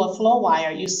to do a flow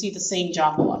wire, you see the same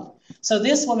drop-off. So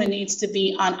this woman needs to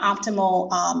be on optimal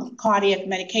cardiac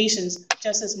medications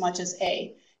just as much as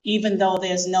A, even though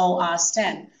there's no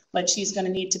stent, but she's going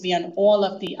to need to be on all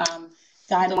of the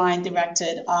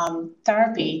guideline-directed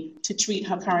therapy to treat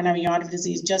her coronary artery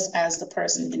disease, just as the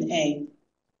person in A.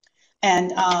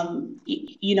 And,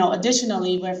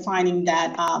 additionally, we're finding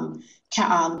that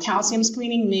calcium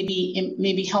screening may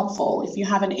be helpful. If you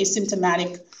have an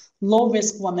asymptomatic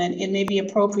low-risk woman, it may be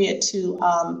appropriate to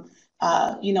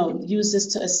use this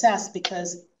to assess,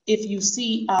 because if you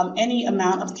see any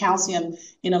amount of calcium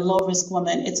in a low-risk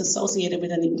woman, it's associated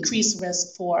with an increased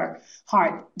risk for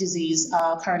heart disease,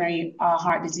 coronary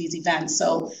heart disease events.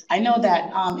 So I know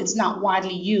that it's not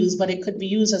widely used, but it could be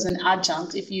used as an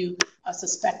adjunct if you are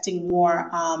suspecting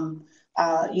more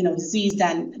disease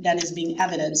than is being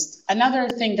evidenced. Another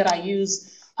thing that I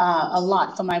use a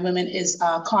lot for my women is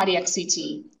cardiac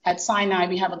CT. At Sinai,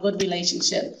 we have a good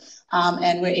relationship.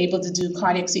 And we're able to do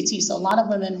cardiac CT. So a lot of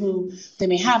women who they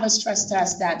may have a stress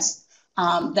test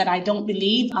that I don't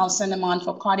believe, I'll send them on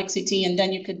for cardiac CT, and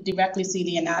then you could directly see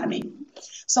the anatomy.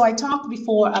 So I talked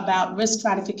before about risk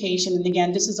stratification, and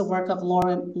again, this is the work of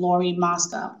Lori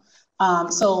Mosca.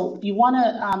 So you want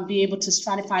to be able to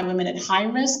stratify women at high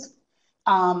risk,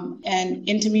 and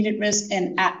intermediate risk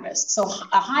and at risk. So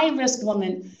a high risk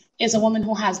woman is a woman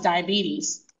who has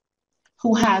diabetes,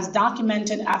 who has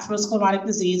documented atherosclerotic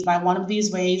disease by one of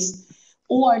these ways,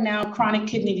 or now chronic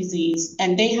kidney disease,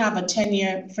 and they have a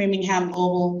 10-year Framingham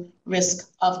Global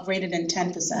risk of greater than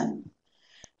 10%.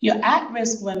 Your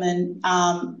at-risk women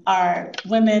are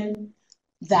women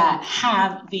that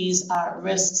have these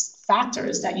risk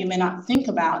factors that you may not think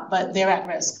about, but they're at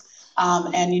risk.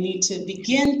 And you need to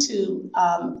begin to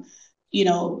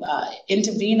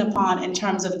intervene upon in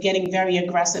terms of getting very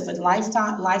aggressive with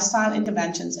lifestyle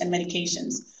interventions and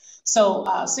medications. So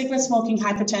cigarette smoking,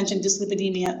 hypertension,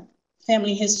 dyslipidemia,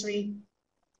 family history,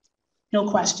 no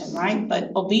question, right?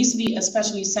 But obesity,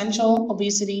 especially central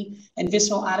obesity and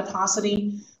visceral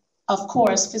adiposity, of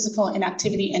course, physical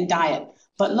inactivity and diet.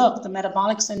 But look, the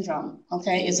metabolic syndrome,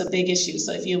 okay, is a big issue.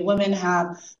 So if your women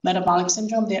have metabolic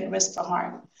syndrome, they're at risk for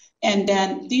heart. And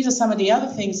then these are some of the other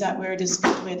things that we're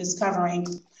discovering.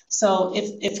 So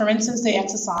if, for instance, they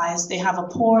exercise, they have a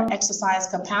poor exercise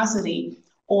capacity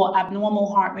or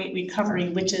abnormal heart rate recovery,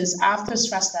 which is after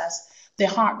stress test, their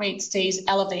heart rate stays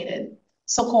elevated,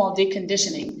 so-called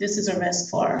deconditioning. This is a risk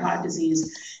for heart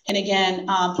disease. And again,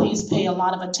 please pay a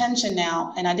lot of attention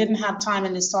now. And I didn't have time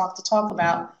in this talk to talk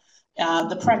about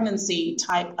the pregnancy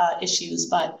type issues,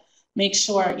 but make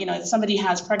sure, if somebody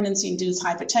has pregnancy-induced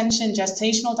hypertension,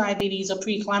 gestational diabetes, or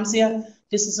preeclampsia,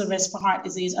 this is a risk for heart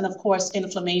disease, and of course,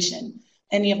 inflammation,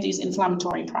 any of these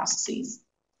inflammatory processes.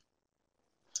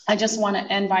 I just want to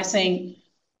end by saying,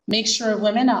 make sure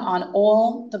women are on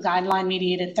all the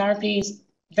guideline-mediated therapies,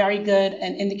 very good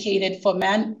and indicated for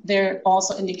men. They're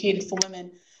also indicated for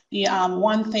women. The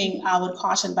one thing I would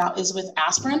caution about is with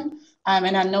aspirin,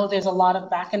 and I know there's a lot of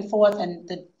back and forth, and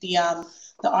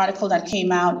the article that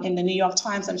came out in the New York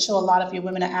Times, I'm sure a lot of your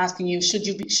women are asking you, should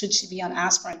she be on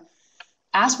aspirin?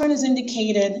 Aspirin is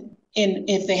indicated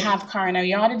if they have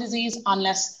coronary artery disease,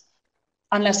 unless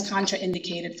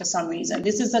contraindicated for some reason.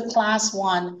 This is a class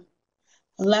 1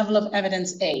 level of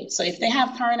evidence A. So if they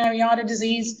have coronary artery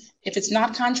disease, if it's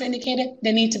not contraindicated,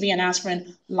 they need to be on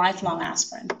aspirin, lifelong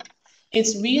aspirin.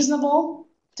 It's reasonable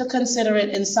to consider it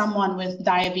in someone with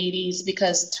diabetes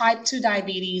because type 2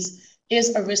 diabetes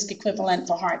is a risk equivalent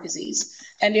for heart disease.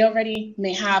 And they already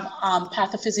may have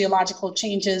pathophysiological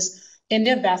changes in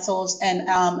their vessels and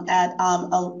at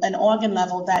an organ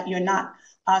level that you're not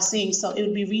seeing. So it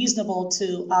would be reasonable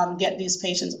to get these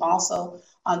patients also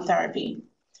on therapy.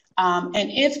 And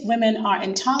if women are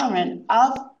intolerant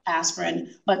of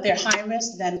aspirin, but they're high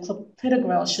risk, then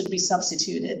clopidogrel should be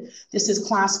substituted. This is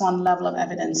class 1 level of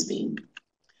evidence B.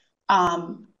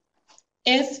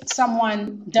 If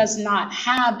someone does not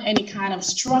have any kind of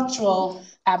structural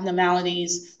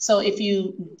abnormalities, so if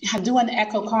you do an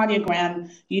echocardiogram,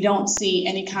 you don't see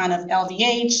any kind of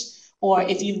LVH, or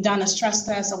if you've done a stress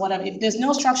test or whatever, if there's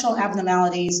no structural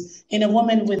abnormalities in a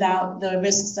woman without the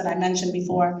risks that I mentioned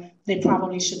before, they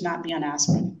probably should not be on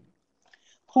aspirin.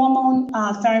 Hormone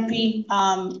therapy,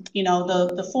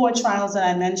 the 4 trials that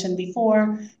I mentioned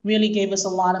before really gave us a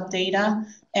lot of data.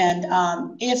 And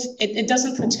if it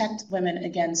doesn't protect women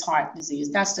against heart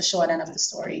disease, that's the short end of the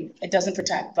story. It doesn't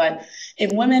protect. But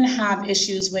if women have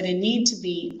issues where they need to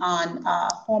be on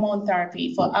hormone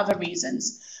therapy for other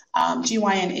reasons,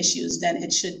 GYN issues, then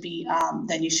it should be,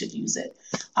 then you should use it.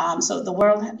 So the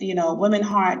world, women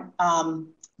heart,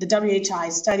 the WHI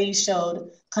study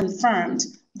confirmed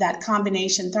that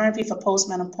combination therapy for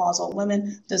postmenopausal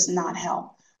women does not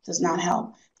help.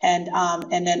 And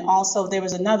then also there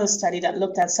was another study that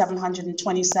looked at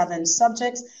 727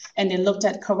 subjects, and they looked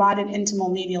at carotid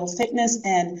intimal medial thickness,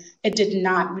 and it did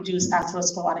not reduce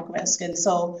atherosclerotic risk. And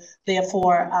so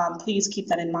therefore, please keep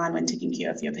that in mind when taking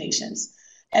care of your patients.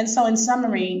 And so in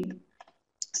summary,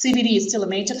 CVD is still a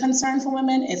major concern for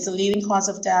women. It's the leading cause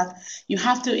of death. You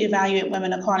have to evaluate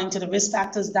women according to the risk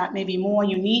factors that may be more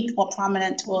unique or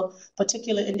prominent to a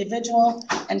particular individual,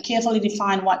 and carefully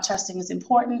define what testing is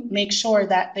important. Make sure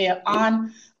that they are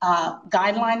on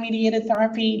guideline-mediated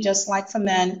therapy, just like for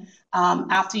men,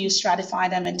 after you stratify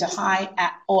them into high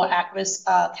or at-risk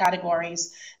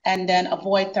categories, and then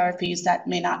avoid therapies that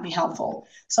may not be helpful.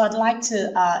 So I'd like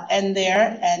to end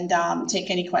there and take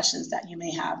any questions that you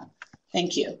may have.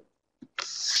 Thank you.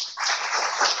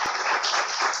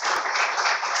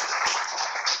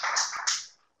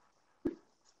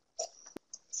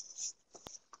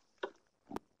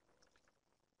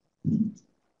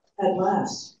 At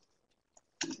last,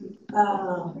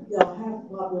 they'll have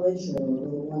population, or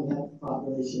the one half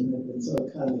population have been sort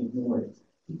of kind of ignored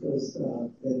because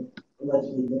they're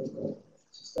allegedly difficult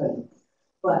to study.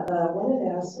 But I wanted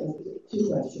to ask two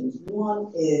questions.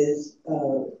 One is,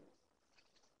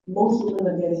 most women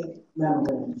are getting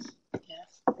mammograms.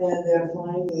 Yes. And they're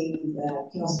finding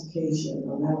that calcification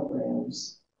on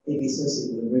mammograms may be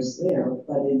associated with risk there,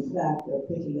 but in fact, they're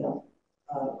picking up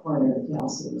coronary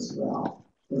calcium as well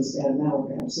from the standard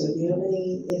mammogram. So do you have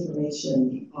any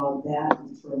information on that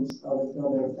in terms of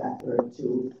another factor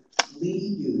to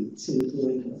lead you to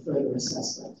doing a further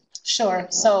assessment? Sure.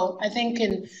 So I think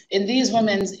in these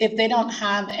women, if they don't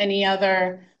have any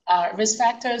other risk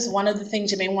factors, one of the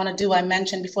things you may want to do, I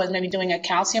mentioned before, is maybe doing a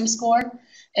calcium score.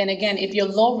 And again, if you're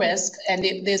low risk and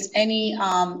if there's any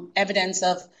evidence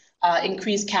of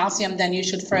increased calcium, then you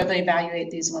should further evaluate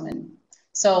these women.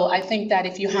 So I think that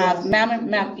if you have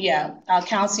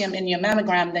calcium in your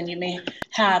mammogram, then you may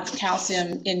have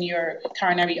calcium in your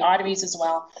coronary arteries as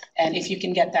well. And if you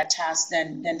can get that test,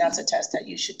 then that's a test that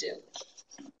you should do.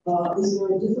 Is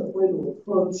there a different way to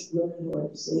approach women who are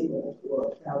disabled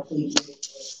or paraplegic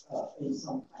in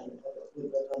some kind of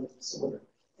with another disorder?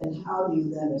 And how do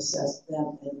you then assess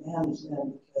them and manage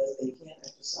them because they can't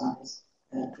exercise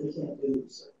and they can't do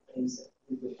certain things that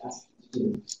we would ask them to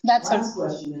do? Last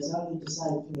question is, how do you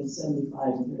decide between 75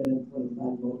 and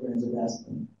 325 milligrams of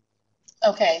aspirin?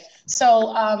 Okay,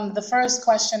 so the first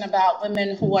question about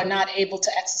women who are not able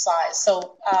to exercise.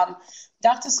 So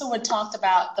Dr. Seward talked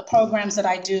about the programs that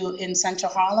I do in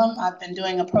Central Harlem. I've been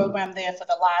doing a program there for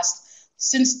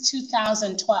since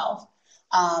 2012.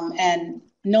 And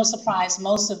no surprise,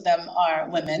 most of them are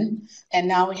women. And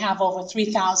now we have over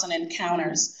 3,000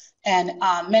 encounters. And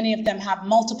many of them have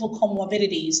multiple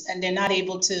comorbidities and they're not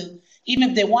able to, even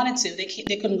if they wanted to, they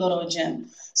couldn't go to a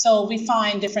gym. So we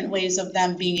find different ways of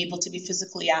them being able to be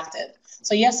physically active.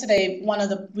 So yesterday,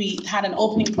 we had an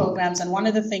opening programs, and one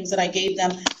of the things that I gave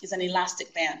them is an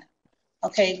elastic band.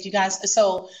 Okay, you guys,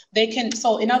 so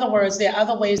in other words, there are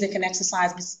other ways they can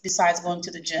exercise besides going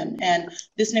to the gym. And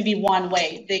this may be one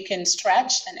way. They can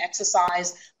stretch and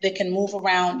exercise, they can move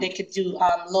around, they could do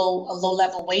low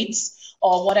level weights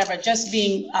or whatever. Just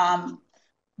being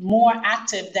more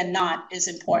active than not is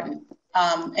important.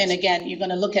 And again, you're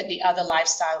gonna look at the other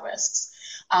lifestyle risks.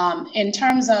 In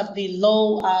terms of the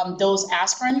low dose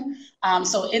aspirin,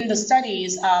 so in the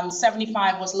studies,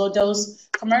 75 was low dose.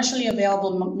 Commercially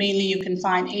available, mainly you can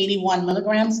find 81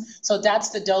 milligrams. So that's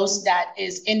the dose that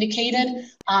is indicated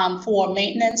for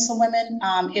maintenance for women.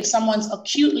 If someone's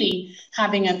acutely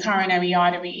having a coronary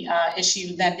artery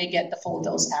issue, then they get the full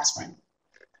dose aspirin.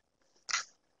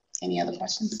 Any other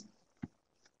questions?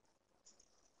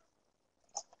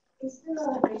 Is there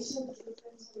a racial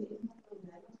difference in the impact of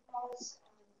menopause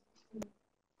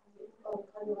on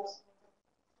cardiovascular?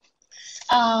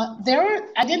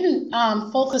 I didn't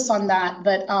focus on that,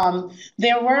 but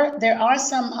there are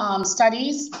some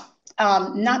studies,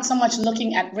 not so much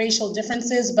looking at racial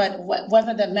differences, but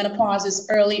whether the menopause is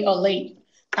early or late.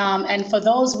 And for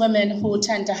those women who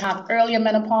tend to have earlier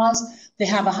menopause, they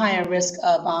have a higher risk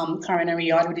of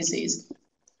coronary artery disease.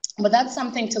 But that's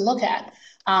something to look at.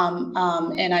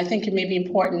 And I think it may be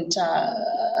important,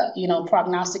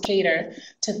 prognosticator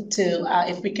to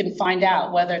if we can find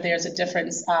out whether there's a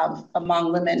difference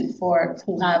among women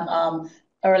who have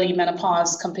early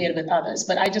menopause compared with others.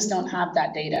 But I just don't have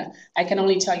that data. I can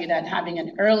only tell you that having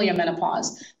an earlier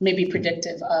menopause may be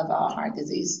predictive of heart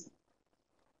disease.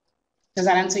 Does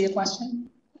that answer your question?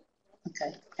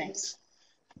 Okay, thanks.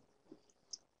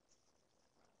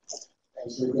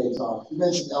 Thanks for a great talk. You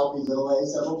mentioned Lp(a)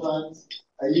 several times.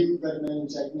 Are you recommending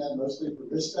checking that mostly for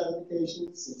risk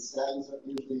stratification, since statins don't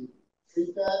usually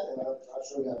treat that, and I'm not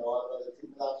sure we have a lot of other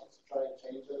treatment options to try and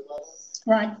change those levels?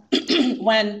 Right.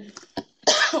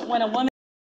 when a woman,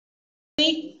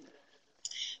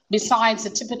 besides the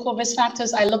typical risk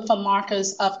factors, I look for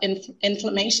markers of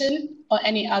inflammation or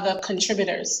any other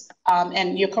contributors.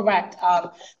 And you're correct.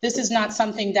 This is not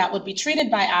something that would be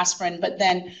treated by aspirin, but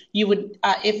then you would,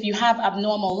 if you have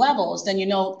abnormal levels, then you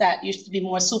know that you should be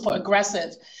more super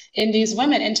aggressive in these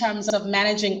women in terms of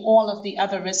managing all of the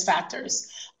other risk factors.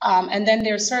 And then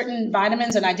there are certain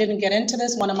vitamins, and I didn't get into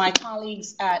this. One of my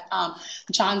colleagues at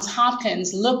Johns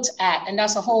Hopkins looked at, and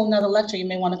that's a whole nother lecture. You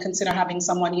may want to consider having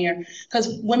someone here,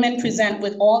 because women present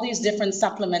with all these different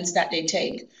supplements that they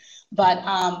take. But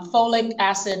folic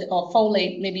acid or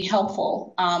folate may be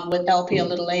helpful with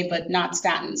Lp(a), but not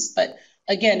statins. But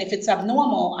again, if it's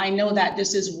abnormal, I know that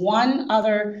this is one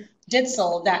other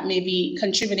didzil that may be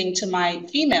contributing to my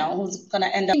female who's going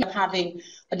to end up having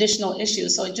additional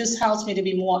issues. So it just helps me to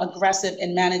be more aggressive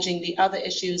in managing the other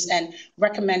issues and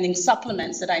recommending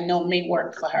supplements that I know may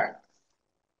work for her.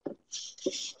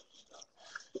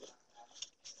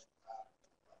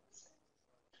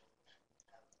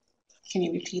 Can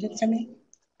you repeat it for me?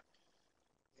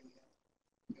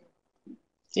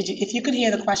 If you could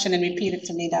hear the question and repeat it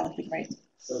to me, that would be great.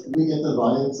 So can we get the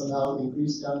volume somehow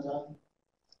increased downtown?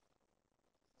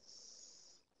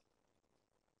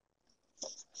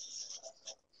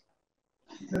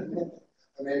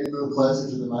 Or maybe move closer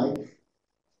to the mic?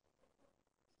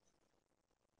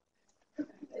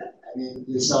 I mean,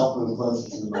 yourself move closer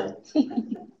to the mic.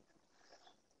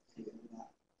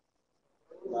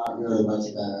 Not really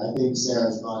much better. I think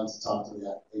Sarah's gone to talk to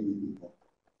the 80 people.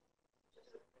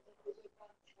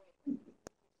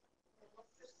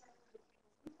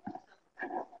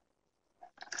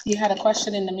 You had a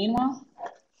question in the meanwhile?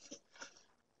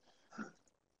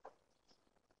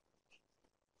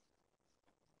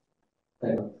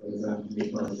 I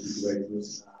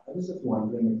was just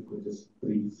wondering if you could just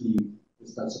briefly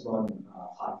touch upon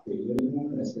heart failure in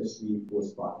women, especially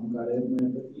postpartum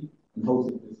cardiomyopathy, and how is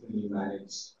it differently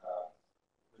managed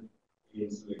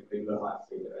against like regular heart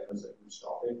failure? I know it's a huge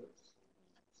topic.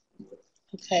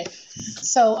 Okay,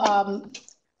 so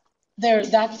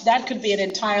that could be an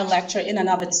entire lecture in and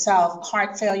of itself.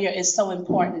 Heart failure is so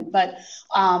important, but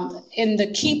in the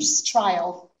KEEPS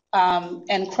trial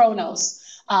and Chronos,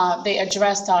 they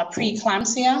addressed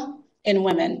preeclampsia in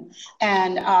women.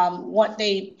 And what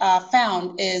they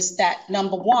found is that,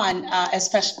 number one,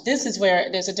 especially, this is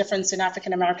where there's a difference in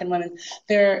African American women,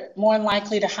 they're more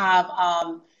likely to have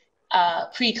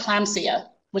preeclampsia,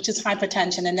 which is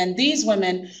hypertension. And then these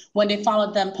women, when they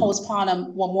followed them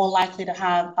postpartum, were more likely to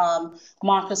have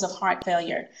markers of heart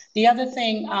failure. The other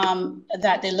thing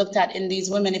that they looked at in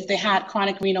these women, if they had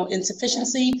chronic renal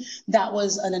insufficiency, that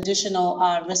was an additional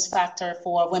risk factor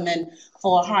for women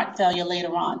for heart failure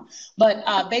later on. But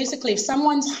basically, if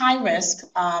someone's high risk,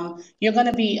 you're going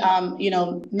to be,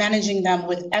 managing them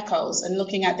with echoes and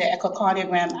looking at their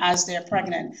echocardiogram as they're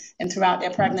pregnant and throughout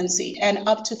their pregnancy and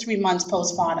up to 3 months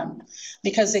postpartum,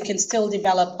 because they can still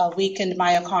develop a weakened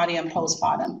myocardium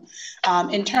postpartum.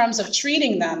 In terms of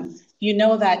treating them, you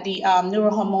know that the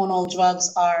neurohormonal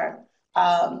drugs are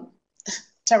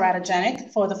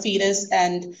teratogenic for the fetus,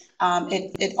 and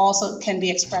it also can be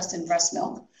expressed in breast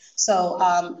milk. So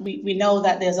we know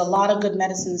that there's a lot of good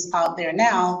medicines out there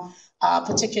now,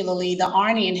 particularly the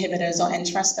ARNI inhibitors or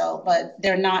Entresto, but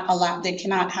they're not allowed, they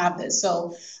cannot have this.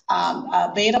 So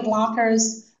beta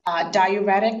blockers,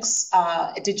 diuretics,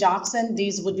 digoxin,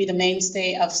 these would be the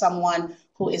mainstay of someone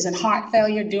who is in heart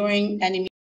failure during any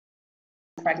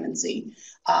pregnancy.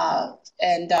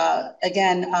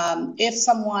 Again, if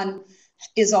someone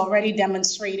is already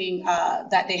demonstrating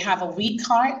that they have a weak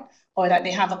heart or that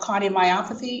they have a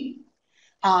cardiomyopathy,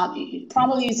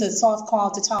 probably is a soft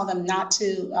call to tell them not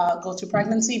to go through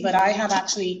pregnancy, but I have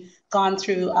actually gone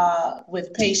through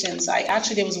with patients.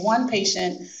 There was one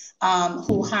patient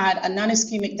who had a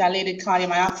non-ischemic dilated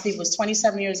cardiomyopathy, was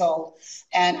 27 years old,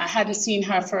 and I hadn't seen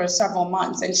her for several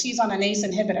months, and she's on an ACE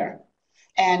inhibitor,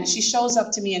 and she shows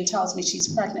up to me and tells me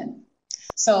she's pregnant.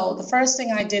 So the first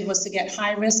thing I did was to get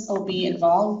high-risk OB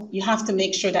involved. You have to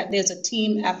make sure that there's a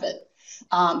team effort.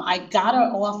 I got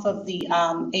her off of the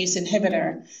ACE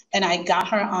inhibitor, and I got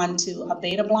her onto a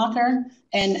beta blocker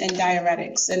and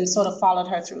diuretics, and sort of followed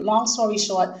her through. Long story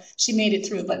short, she made it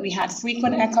through, but we had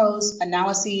frequent echoes,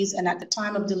 analyses, and at the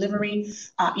time of delivery,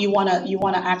 you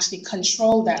wanna actually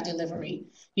control that delivery.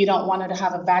 You don't want her to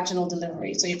have a vaginal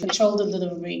delivery. So you control the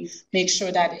delivery, make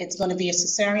sure that it's going to be a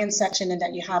cesarean section and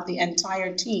that you have the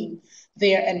entire team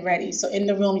there and ready. So in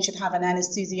the room, you should have an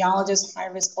anesthesiologist,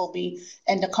 high-risk OB,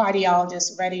 and the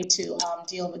cardiologist ready to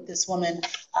deal with this woman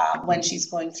when she's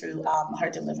going through her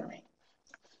delivery.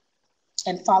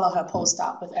 And follow her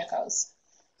post-op with echoes.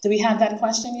 Do we have that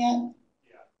question yet?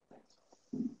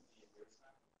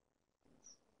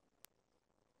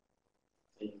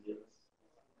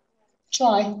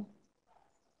 Try.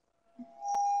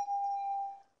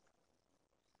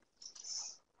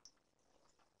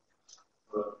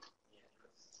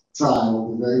 Try,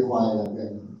 we'll be very quiet up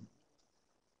there.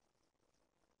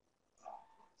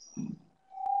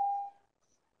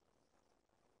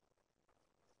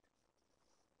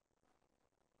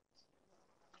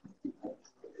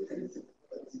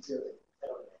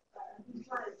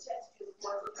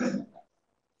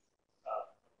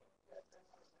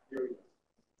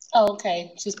 Oh,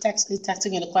 okay. She's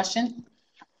texting you the question.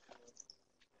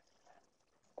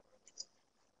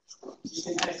 You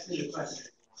can text me the question.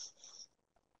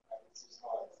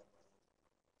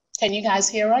 Can you guys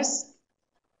hear us?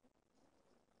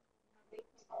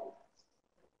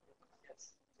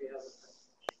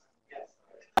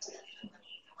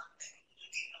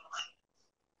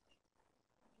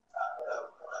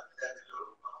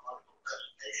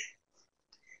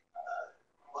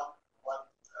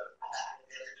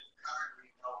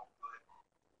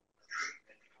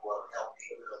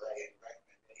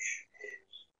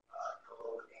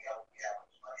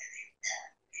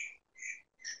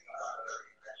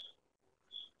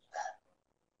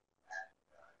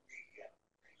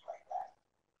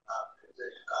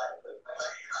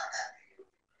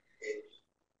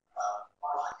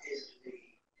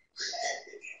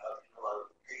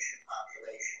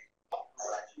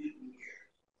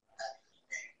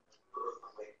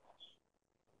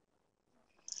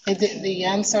 The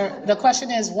answer, the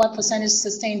question is what percentage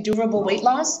sustain durable weight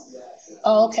loss?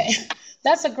 Oh, okay,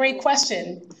 that's a great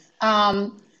question.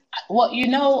 Well, you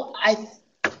know,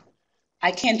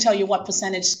 I can't tell you what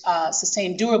percentage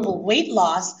sustain durable weight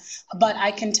loss, but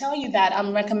I can tell you that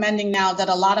I'm recommending now that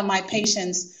a lot of my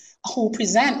patients who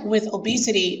present with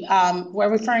obesity, we're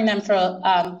referring them for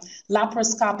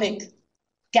laparoscopic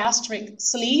gastric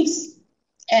sleeves.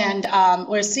 And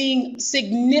we're seeing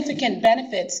significant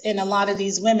benefits in a lot of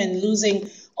these women losing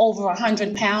over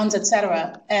 100 pounds, et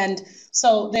cetera. And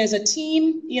so there's a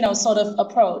team, you know, sort of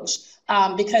approach,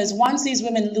 because once these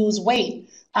women lose weight,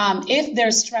 if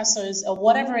there's stressors or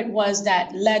whatever it was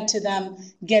that led to them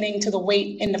getting to the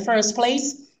weight in the first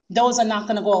place, those are not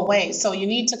going to go away. So you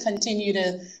need to continue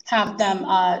to have them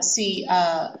see,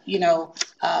 you know,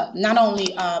 not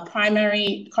only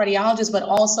primary cardiologists, but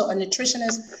also a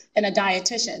nutritionist and a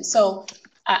dietitian. So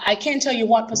I can't tell you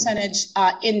what percentage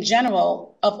in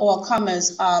general of all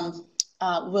comers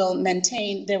will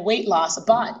maintain their weight loss,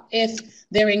 but if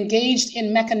they're engaged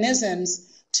in mechanisms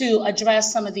to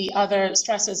address some of the other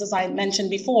stressors, as I mentioned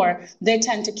before, they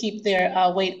tend to keep their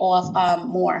weight off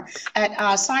more.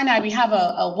 At Sinai, we have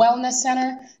a wellness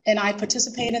center, and I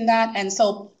participate in that. And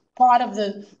so part of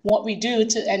what we do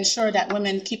to ensure that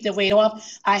women keep their weight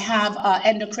off, I have an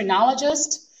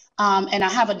endocrinologist, and I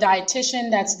have a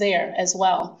dietitian that's there as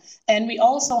well. And we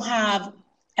also have,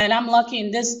 and I'm lucky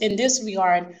in this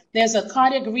regard, there's a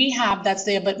cardiac rehab that's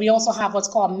there, but we also have what's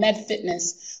called med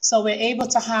fitness. So we're able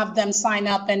to have them sign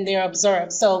up and they're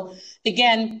observed. So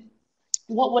again,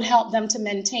 what would help them to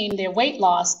maintain their weight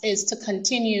loss is to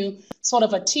continue sort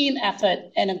of a team effort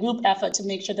and a group effort to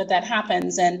make sure that that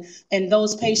happens. And in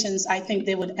those patients, I think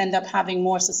they would end up having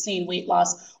more sustained weight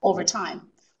loss over time,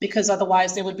 because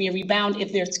otherwise there would be a rebound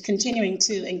if they're continuing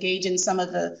to engage in some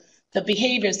of the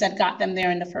behaviors that got them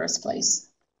there in the first place.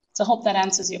 So I hope that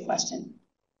answers your question.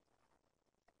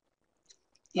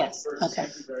 Yes, okay.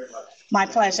 Thank you very much. My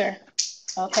pleasure.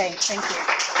 Okay, thank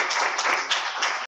you.